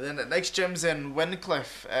 And then the next gym's in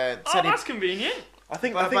Wyncliffe. Oh, Said he- that's convenient. I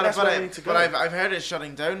think but, that's where we need to go. I've heard it's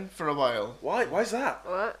shutting down for a while. Why? Why's that?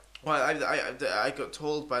 What? Well, I got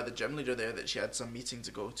told by the gym leader there that she had some meeting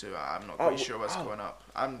to go to. I'm not Oh, quite sure what's oh. going up.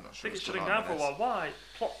 I'm not I sure think it's what's going shutting on down for a with while. Why?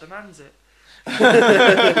 Plot demands it.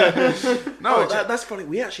 this. No, Oh, that's funny.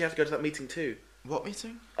 We actually have to go to that meeting too. what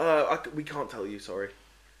meeting? We can't tell you. Sorry.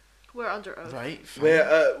 We're under oath. Right. fine.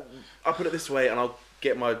 I'll put it this way, and I'll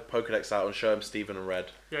get my Pokedex out and show him Steven and Red.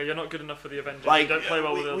 Yeah, you're not good enough for the Avengers. Like, you don't play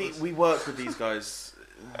well with the we, others. we work with these guys.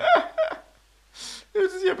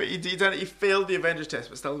 Yeah, but he failed the Avengers test,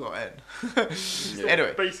 but still got in.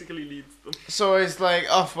 Anyway, Basically leads them. so it's like,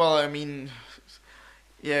 oh well, I mean,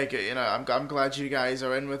 yeah, I'm glad you guys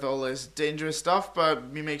are in with all this dangerous stuff, but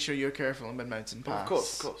we make sure you're careful in Mid Mountain Pass. Of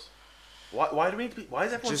course. Why do we need to be? Why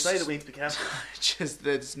does everyone Just- say that we need to be careful? Just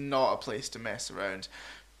that it's not a place to mess around.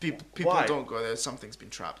 People Why? don't go there. Something's been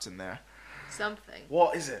trapped in there. Something.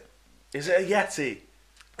 What is it? Is it a Yeti?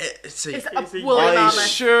 It's a. It's It's a a woolly I mammoth.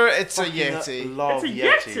 Sure, it's a Fucking Yeti. Love It's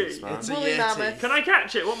a Yetis, Yeti. man. It's a Woolly Yeti. mammoth. Can I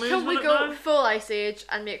catch it? What moves Can we will it go know? full Ice Age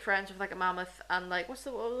and make friends with like a mammoth and like what's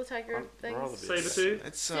the tiger I'd rather things? be a Sabertooth.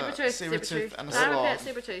 It's Sabertooth. and a I'm a pet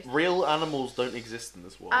sloth. Sabertooth. Real animals don't exist in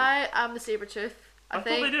this world. I am the Sabertooth. I thought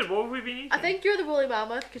they did. What have we been eating? I think you're the woolly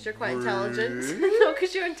mammoth because you're quite intelligent. Really? No,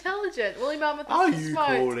 because you're intelligent. Woolly mammoth is Are so you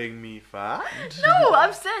smart. calling me fat? No,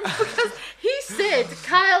 I'm saying because he's Sid.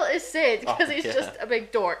 Kyle is Sid because Oh, he's yeah. just a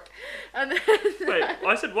big dork. And then Wait,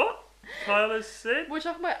 I said what? Kyle is Sid? we're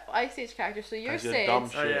talking about Ice Age characters. So you're As your Sid. dumb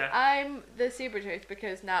Oh, shit. yeah. I'm the Sabertooth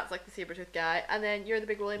because Nat's like the Sabertooth guy, and then you're the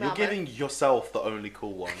big woolly You're mammoth. giving yourself the only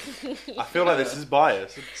cool one. I feel like this is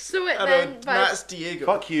biased. So it I then know, by that's Diego.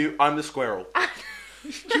 Fuck you, I'm the squirrel.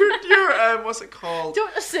 You're what's it called?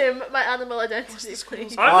 don't assume my animal identity,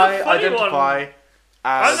 please. I'm I the funny identify one.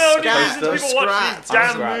 as I know the Scrat. reason people watch Scrat. these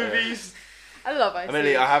damn Scrat, yeah. movies. I love Ice Amelia,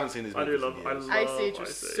 Age. I haven't seen these I do movies love. in I years. love Ice Age was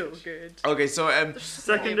Ice so Age. good. Okay, so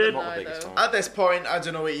Seconded. Not the biggest fan. at this point, I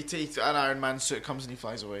don't know what you take. An Iron Man suit comes and he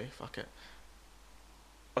flies away. Fuck it.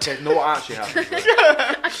 Okay, know what actually happens? Though?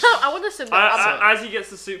 I want to assume that. As he gets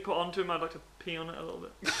the suit put onto him, I'd like to pee on it a little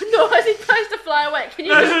bit. No, as he tries to fly away, can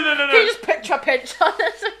you No, just, no, no, no, Can you no. just picture a pinch on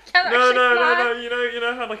it so he can't No, actually no, fly? no, no. You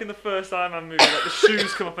know how like in the first Iron Man movie, like the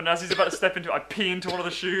shoes come up, and as he's about to step into it, I pee into one of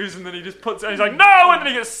the shoes, and then he just puts it, and he's like, no, and then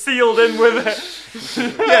he gets sealed in with it.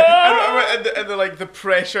 Yeah, and the like the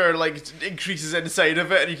pressure like increases inside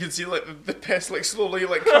of it, and you can see like the piss like slowly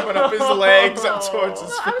like coming up his legs up towards his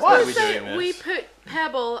No, I feet. was Why are going we to say doing we this? put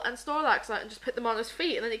Pebble and Snorlax out and just put them on his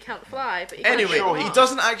feet, and then he can't fly. But he can't Anyway, show he off.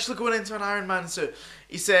 doesn't actually go into an Iron Man suit.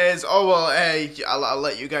 He says, "Oh well, I'll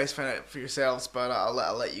let you guys find out for yourselves, but I'll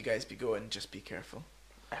let you guys be going. Just be careful."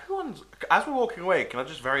 Everyone's, as we're walking away, can I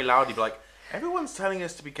just very loudly be like, everyone's telling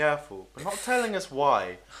us to be careful, but not telling us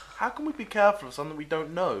why. How can we be careful of something we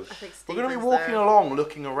don't know? I think We're going to be Steven's walking there. along,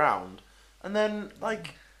 looking around, and then,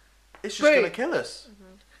 like, it's just Wait. going to kill us.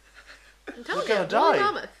 I'm telling We're you, gonna woolly die.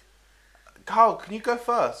 mammoth. Carl, can you go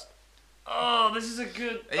first? Oh, this is a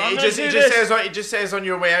good. He just says on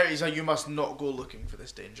your way out, he's like, "You must not go looking for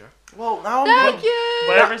this danger." Well, now Thank you.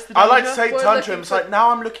 Where is the I like to danger? say We're turn looking to him, it's for- like,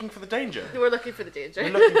 now I'm looking for the danger. We're looking for the danger.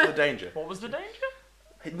 We're looking for the danger. What was the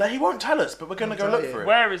danger? No, he won't tell us, but we're going to go I'll look tell you. for it.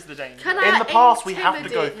 Where is the danger? Can In I the past, we have to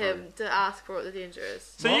go intimidate through him to ask for what the danger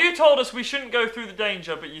is? So What? you told us we shouldn't go through the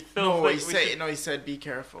danger, but you still No, think he we said should, he said be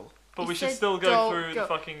careful. but He we should said still go don't through go. the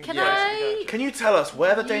fucking. Can yeah, I- danger. Can you tell us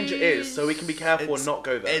where the danger is Use- so we can be careful and It's- not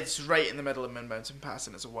go there? It's right in the middle of Mid Mountain Pass,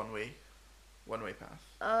 and it's a one-way path.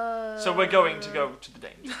 So we're going to go to the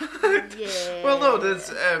danger. Yeah. Well, no,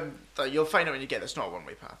 there's you'll find out when you get there. It's not a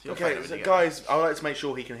one-way path. You'll find Okay, out when so you get guys, I would like to make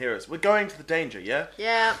sure he can hear us. We're going to the danger, yeah?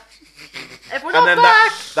 Yeah. If we're And not then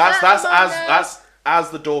back, that's as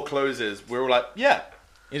the door closes, we're all like, yeah. there.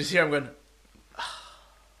 You just hear him going.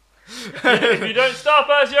 If you don't stop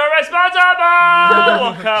us, you're responsible.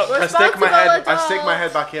 Walk out. We're I stick my Responsible head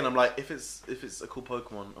adults. back in. I'm like, if it's a cool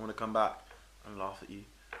Pokemon, I'm gonna come back and laugh at you,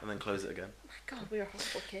 and then close it again. God, we are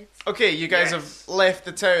horrible kids. Okay, you guys Yes. have left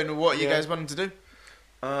the town. What are you Yeah. guys wanting to do?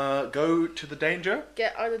 Go to the danger.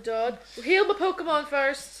 Get out of the dog. Heal my Pokemon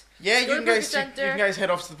first. Yeah, Go you to can Poké guys you Center. can guys head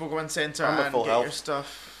off to the Pokemon Center I'm at and full get health. your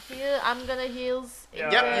stuff. Heal. I'm gonna heals.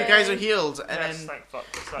 Yeah. Yep, you guys are healed, and Yes, then thank fuck.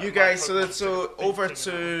 It's like you my guys. So Pokemon that's so took a over beating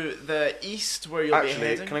to the east where you'll be Actually,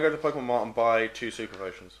 heading. can I go to Pokemon Mart and buy 2 super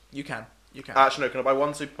potions? You can. Actually, no. Can I buy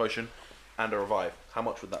 1 super potion and a revive? How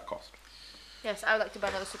much would that cost? Yes, I would like to buy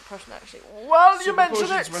another super person actually. Well, you Super mentioned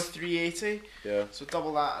potions it. worth 380. Yeah. So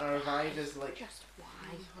double that, and a revive is like. Just why?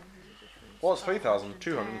 Well, it's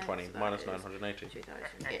 3,220 minus 980.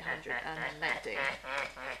 2,890.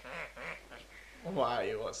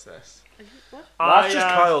 Why? What's this? What? That's just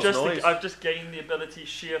Kyle's just noise. I've just gained the ability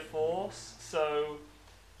Sheer Force. So,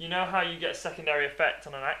 you know how you get a secondary effect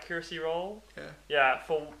on an accuracy roll? Yeah. Yeah,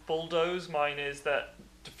 for Bulldoze, mine is that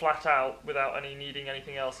to flat out without any needing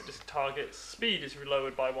anything else, it just targets speed is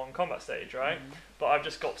lowered by 1 combat stage, right? But I've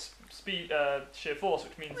just got speed Sheer Force,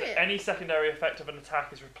 which means Wait. that any secondary effect of an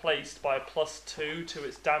attack is replaced by a +2 to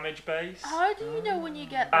its damage base. How do you know when you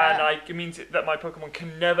get that? And it means that my Pokemon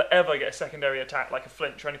can never ever get a secondary attack like a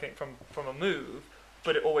flinch or anything from a move,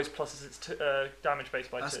 but it always pluses its damage base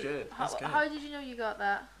by That's 2. good. That's good. How did you know you got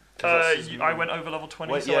that? I went over level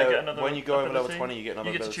 20, Wait, so I yeah, get another when you go over level ability. 20, you get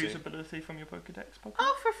another You get to ability. choose ability from your Pokedex Pokemon.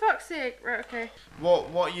 Oh, for fuck's sake! Right, okay.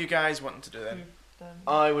 What are you guys wanting to do then?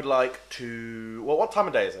 I would like to. Well, what time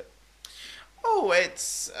of day is it? Oh,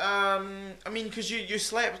 it's I mean, because you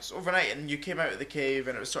slept overnight and you came out of the cave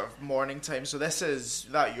and it was sort of morning time. So this is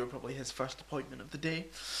that you're probably his first appointment of the day.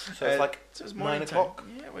 So it's like so it's 9 morning o'clock.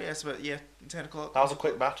 time. Yeah, well, yes, about 10 o'clock. That was a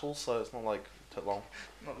quick battle, so it's not like it took long.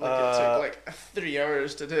 Not like it took like 3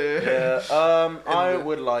 hours to do. Yeah. I the-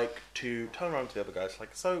 would like to turn around to the other guys. Like,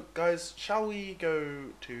 so guys, shall we go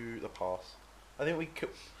to the pass? I think we could.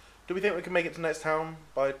 Do we think we can make it to the next town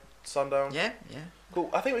by sundown? Yeah. Cool.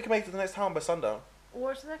 I think we can make it to the next town by sundown.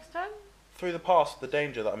 Where's the next time? Through the pass, the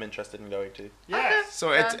danger that I'm interested in going to. Yes.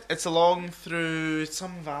 So it's along through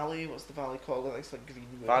some valley. What's the valley called? It's like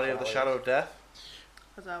Greenwood Valley of the Shadow of Death.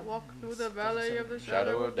 As I walk through the valley of the Shadow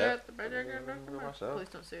shadow of of death. death. Please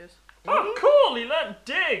don't see us. Oh, cool! He learned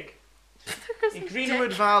dig. In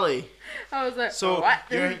Greenwood Valley. I was like, So what?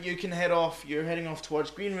 you can head off. You're heading off towards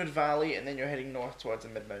Greenwood Valley, and then you're heading north towards the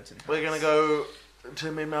Mid Mountain. We're gonna go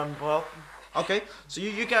to Mid Mountain Park. Okay, so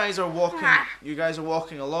you guys are walking. You guys are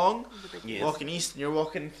walking along, Yes. walking east, and you're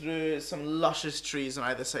walking through some luscious trees on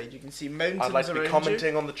either side. You can see mountains I'd like to around be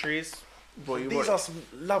commenting on the trees. you. What, These are some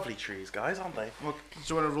lovely trees, guys, aren't they? What, do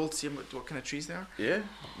you want to roll to see what kind of trees they are? Yeah.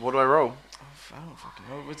 What do I roll? I don't fucking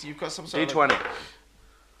know. You've got some sort D20.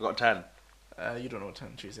 I got 10. of. You don't know what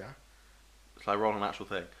kind of trees they are. So I roll an actual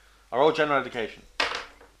thing. I roll general education.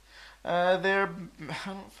 They're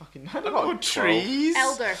I don't got know 12. trees.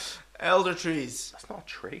 Elder. Elder trees. That's not a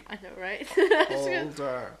tree. I know, right?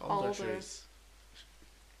 Older trees.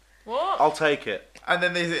 What? I'll take it. And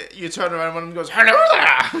then you turn around and one of them goes, hello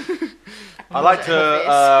there! I like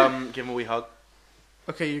to give him a wee hug.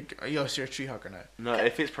 Okay, you're a tree hugger now. No,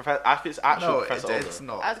 if it's actual No, Professor it's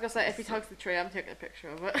Older. not. I was gonna say, if he hugs the tree, I'm taking a picture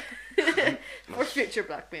of it. For future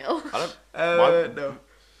blackmail. I don't. No.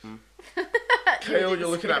 Hmm. Kyle, you're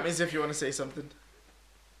looking at me as if you want to say something.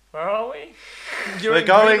 Where are we? You're We're in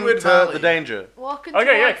going Greenwood to Valley. the danger. Walking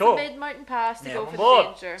Okay, yeah, towards cool. the Mid-Mountain Pass to Yeah, go I'm for bored.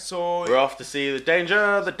 the danger. So, We're off to see the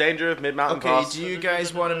danger of Mid Mountain okay, Pass. do you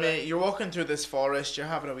guys want to make... You're walking through this forest, you're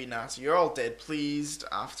having a wee natty, you're all dead pleased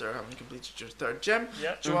after having completed your third gym.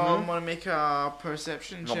 Yeah. Do you all want to make a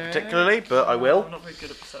perception Not check? particularly, but I will. I'm not very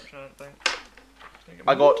good at perception, I don't think.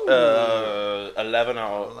 I got 11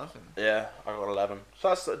 out of... 11. Yeah, I got 11. So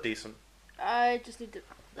that's decent. I just need to...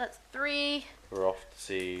 That's 3. We're off to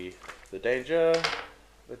see the danger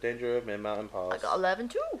of Mid Mountain Pass. I got 11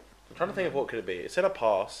 too. I'm trying to think of what could it be. It said a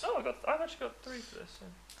pass. Oh, I've actually got 3 for this.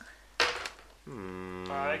 So.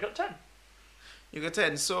 I got 10. You got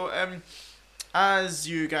 10. So, as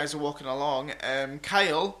you guys are walking along,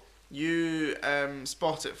 Kyle, you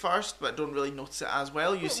spot it first, but don't really notice it as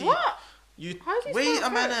well. You see... What? You How did you wait spot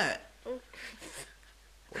a it minute.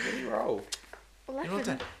 What did you roll? You know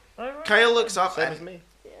 11. what? Oh, right. Kyle looks up Same and as me.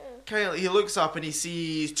 Yeah. Kyle, he looks up and he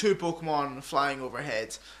sees 2 Pokemon flying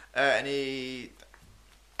overhead, and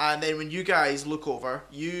then when you guys look over,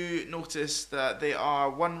 you notice that they are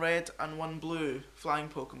 1 red and 1 blue flying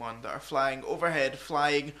Pokemon that are flying overhead,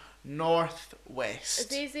 flying northwest. Are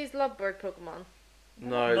these lovebird Pokemon?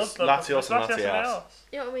 No, it's Love- Latios and Latias Latias.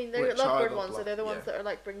 You know what I mean? They're Which are lovebird the ones, so they're the ones yeah. that are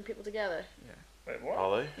like bringing people together. Wait, what?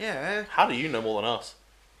 Are they? Yeah, How do you know more than us?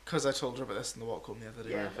 because I told her about this in the walk home the other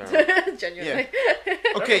day. Yeah, fair enough. Genuinely.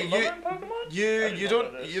 Okay, They're you loving Pokemon? I you didn't know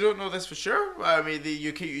don't this. you don't know this for sure. I mean,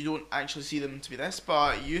 you don't actually see them to be this,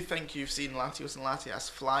 but you think you've seen Latios and Latias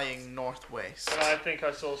flying northwest. And I think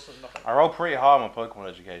I saw some nothing. I roll pretty hard on Pokemon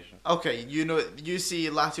education. Okay, you see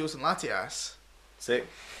Latios and Latias. Sick.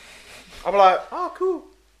 I'm like, oh, cool.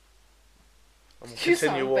 I'm gonna You continue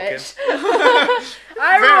son of a walking. bitch.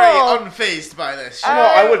 I roll. Very unfazed by this. No,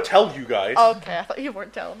 I would tell you guys. Okay, I thought you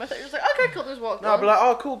weren't telling me. I thought you were just like, okay, cool, just walk No, I'd on. be like,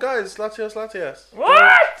 oh, cool, guys, Latios, Latias.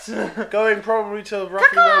 What? Going probably to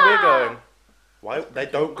roughly where we're going. Why? They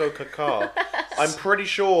don't go Kakar. I'm pretty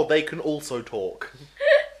sure they can also talk.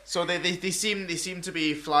 So they seem to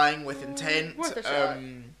be flying with intent. worth a shot.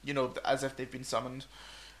 You know, as if they've been summoned.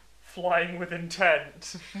 Flying with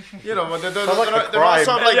intent. You know, they're Sounds like a not crime.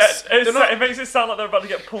 sort of like Yeah, they're not, it makes it sound like they're about to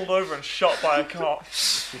get pulled over and shot by a cop.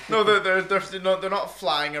 no, they're not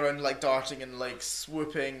flying around like darting and like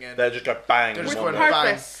swooping and They're just like bang. They're With just one going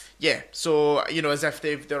day. purpose. yeah. So you know, as if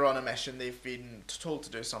they're on a mission, they've been told to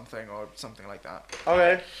do something or something like that.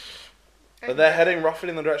 Okay. But they're heading roughly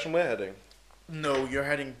in the direction we're heading. No, you're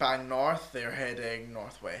heading bang north. They're heading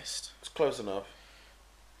northwest. It's close enough.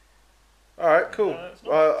 Alright, cool. It's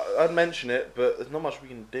not. I'd mention it, but there's not much we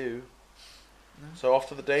can do. So off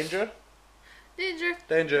to the danger? Danger.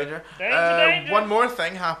 Danger. Danger. One more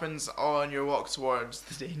thing happens on your walk towards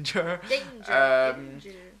the danger. Danger.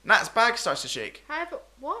 Danger. Nat's bag starts to shake. Have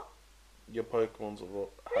what? Your Pokemon's are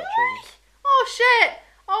hatching. Oh shit!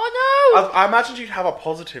 Oh no! I imagined you'd have a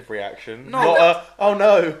positive reaction. No. Not a, oh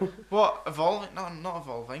no. What? Evolving? No, not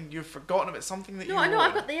evolving. You've forgotten about something that No, you I know wore.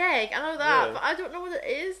 I've got the egg. I know that, Yeah. but I don't know what it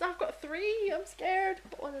is. I've got 3. I'm scared.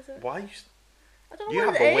 What is it? Why you... I don't know You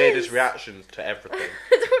what have it the weirdest is. reactions to everything.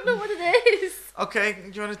 I don't know what it is. Okay,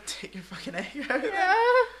 do you want to take your fucking egg out? Yeah.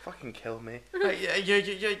 Fucking kill me. Yeah,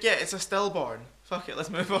 it's a stillborn. Fuck it, let's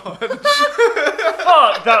move on.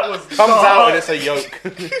 Fuck, that was Comes dark. out and it's a yolk.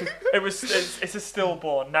 It's a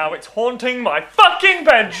stillborn. Now it's haunting my fucking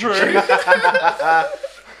bedroom.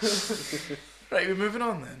 Right, we're moving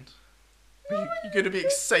on then. You're going to be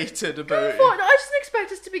excited Go about... for it. No, I just didn't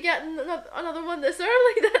expect us to be getting another one this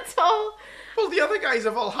early, that's all. Well, the other guys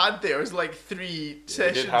have all had theirs like 3 We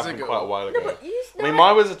sessions did have them ago. quite a while ago. No, but you... I mean,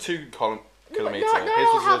 mine was a 2 kilometre. No, His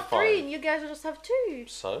I was have a 3 5. and you guys will just have 2.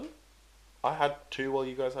 So? I had 2 while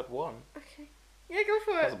you guys had 1. Okay. Yeah, go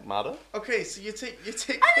for it. Doesn't matter. Okay, so you take... I just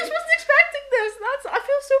wasn't expecting this. I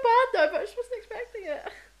feel so bad now, but I just wasn't expecting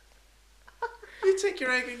it. You take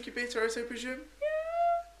your egg incubator out, I presume,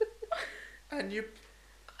 Yeah. and you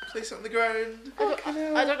place it on the ground.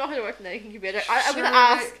 I don't know how to work an egg incubator. I'm Sure. gonna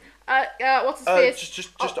ask. What's his face?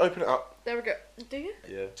 Just open it up. There we go. Do you?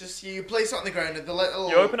 Yeah. Just you place it on the ground and the little...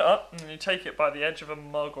 You open it up and you take it by the edge of a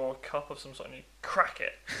mug or a cup of some sort and you crack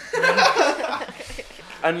it.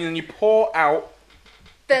 And then you pour out...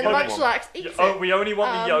 Then Pokemon. Munchlax eats Oh, it. we only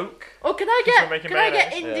want the yolk. Oh, can I Just for get making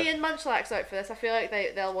Indian mayonnaise. Munchlax out for this? I feel like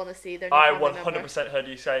they'll want to see their new I family member. 100% heard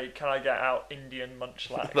you say, "Can I get out Indian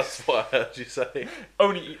munchlax?" That's what I heard you say.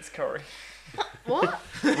 Only eats curry. What?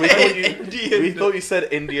 We thought you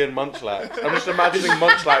said Indian munchlax. I'm just imagining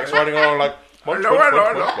munchlax running along like munch, munch,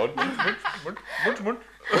 munch, munch, munch, munch, munch,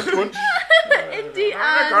 munch, munch. Indian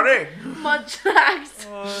Curry. Munchlax.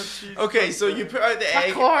 Oh, jeez. Okay, so you put out the egg.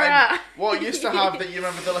 Sakura. And what used to have that you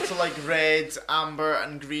remember the little like red, amber,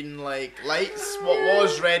 and green like lights. What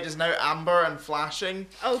was red is now amber and flashing.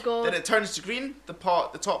 Oh god. Then it turns to green. The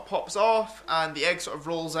top pops off, and the egg sort of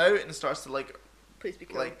rolls out and starts to like. Please be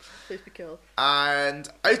killed. like- Please be killed. And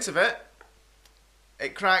out of it,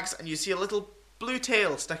 it cracks, and you see a little blue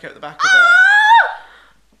tail stick out the back of it.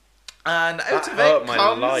 And out That of hurt it my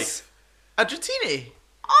comes life. a Dratini.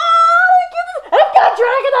 Oh my goodness! I've got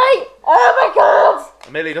Dragonite! Oh my god!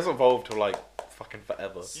 Amelia doesn't evolve till like fucking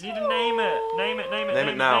forever. You need to name it. Name it. Name it. Name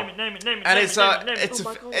it now. Name it. Name it. Name it. And name it's it, a name it, name it. it's Oh a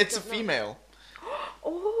my God, it's a I don't know. female.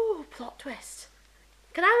 Oh, plot twist.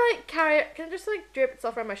 Can I like carry it? Can I just like drape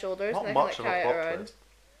itself around my shoulders Not and I much can of like a carry it plot around?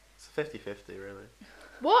 twist. It's 50-50 really.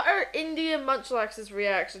 What are Indian Munchlax's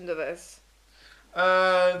reaction to this? They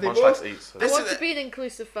Munchlax both. eats. I This want is to be an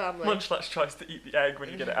inclusive family. Munchlax tries to eat the egg when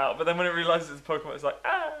you get it out, but then when it realizes it's a Pokemon, it's like,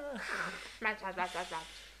 ah.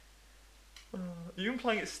 Are you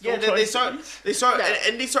implying it's still Yeah, trying they to sort eat? they sort No.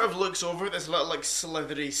 Indy sort of looks over at this little like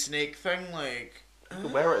slithery snake thing, like You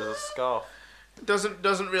can wear it as a scarf.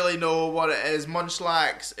 doesn't really know what it is.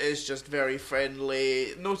 Munchlax is just very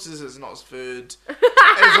friendly. Notices it's not his food.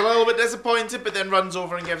 Is a little bit disappointed, but then runs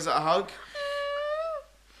over and gives it a hug.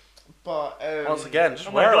 But Once again, just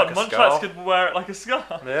Oh my wear it god, like a Munchlax scarf. could wear it like a scarf.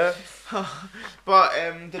 Yeah. but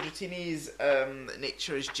the Dratini's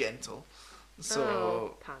nature is gentle, so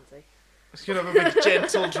Oh, pansy. it's gonna have a big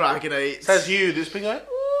gentle Dragonite. Says you, this big guy.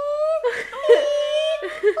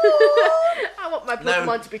 I want my No.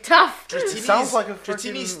 Pokemon to be tough. Dratini's, Sounds like a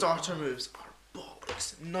Dratini's freaking- starter moves are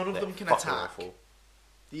bollocks. None of them can Fucking attack. awful.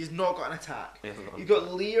 He's not got an attack. He hasn't got an You've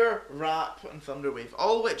got Leer, Rap, and Thunder Wave,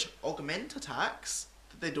 all of which augment attacks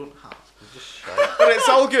that they don't have. He's just shite. But it's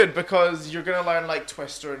all good because you're gonna learn like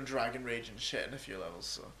Twister and Dragon Rage and shit in a few levels.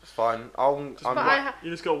 So It's fine. I'm But I whack- ha- You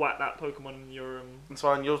just gotta whack that Pokemon in your It's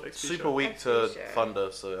fine. You're XP super show. weak to XP show.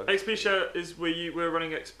 thunder, so XP share is where we're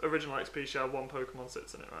running original XP share. One Pokemon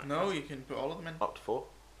sits in it, right? no, you can put all of them in. up to 4.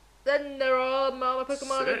 then they're all my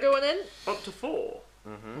Pokemon are Sick. going in. Up to 4.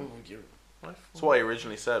 Mm-hmm. Oh, you're... Why 4? That's what he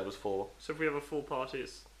originally said was 4. So if we have a full party,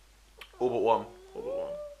 it's All but 1. all but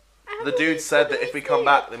 1. The dude said that if we come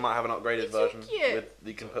back, they might have an upgraded It's so version. cute. With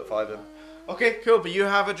you can put 5 in. Okay, cool. But you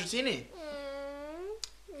have a Dratini.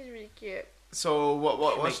 He's really cute. So what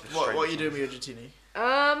Make the what are you strange doing with your Dratini?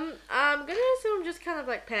 I'm gonna assume just kind of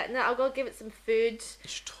like petting it. I'll go give it some food. You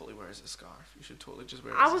should totally wear it as a scarf. You should totally just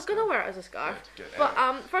wear it. I as was a gonna scarf. wear it as a scarf. Good, good.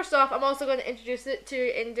 But first off, I'm also going to introduce it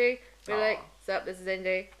to Indy. Be Aw. like, "Sup, this is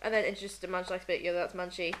Indy," and then introduce it to Munchlax. Bit, yeah, that's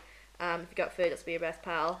Munchie. If you got food, that's be your best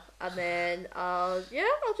pal. And then I'll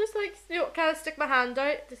just like kind of stick my hand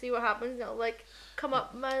out to see what happens. And I'll like come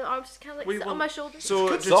up, my arms just kind of like We sit will- on my shoulders.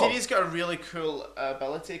 So It's a good Dratini's got a really cool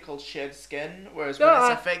ability called Shed Skin, whereas when Ah.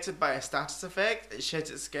 it's affected by a status effect, it sheds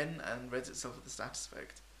its skin and rids itself of the status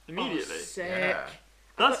effect. Immediately. Oh, sick. Yeah.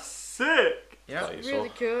 That's sick. Yeah. That you Really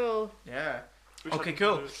saw. cool. Yeah. Wish I Okay, could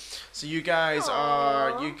cool. move. So you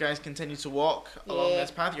guys continue to walk along Yeah. this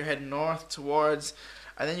path. You're heading north towards,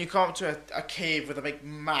 and then you come up to a cave with a big,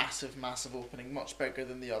 massive opening, much bigger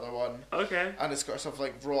than the other one, Okay. and it's got stuff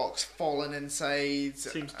like rocks falling inside.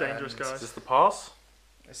 Seems dangerous, and guys. Is this the pass?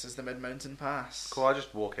 This is the Mid Mountain Pass. Cool, I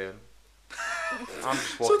just walk in. I'm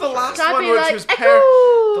just So walking the straight last I'd one, be which like, was "Echo!"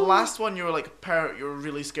 the last one, you were like you were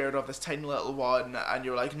really scared of this tiny little one, and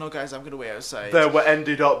you were like, "No, guys, I'm gonna wait outside." in. There were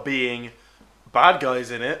ended up being bad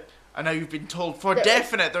guys in it, And now you've been told for Yeah.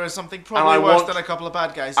 definite there is something I probably worse want- than a couple of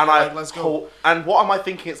bad guys. and You're I like, let's go. And what am I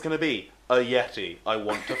thinking it's going to be? A Yeti. I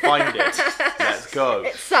want to find it. Let's go.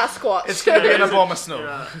 It's Sasquatch. It's gonna be an Is it- Abomasnow.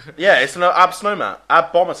 Yeah. Yeah, it's an ab snowman.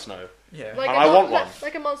 Abomasnow. Yeah. like And a I want one.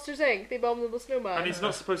 Like a Monsters Inc. The Abominable Snowman. And he's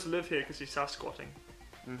not supposed to live here because he's Sasquatching.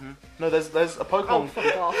 No, there's a Oh, Pokemon.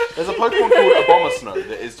 fuck off. There's a Pokemon called Abomasnow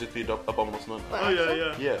that is just the Abominable Snowman. Oh yeah,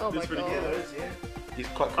 yeah. Yeah. Oh my It's really god. cool. He's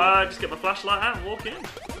quite cool. Just get my flashlight out and walk in.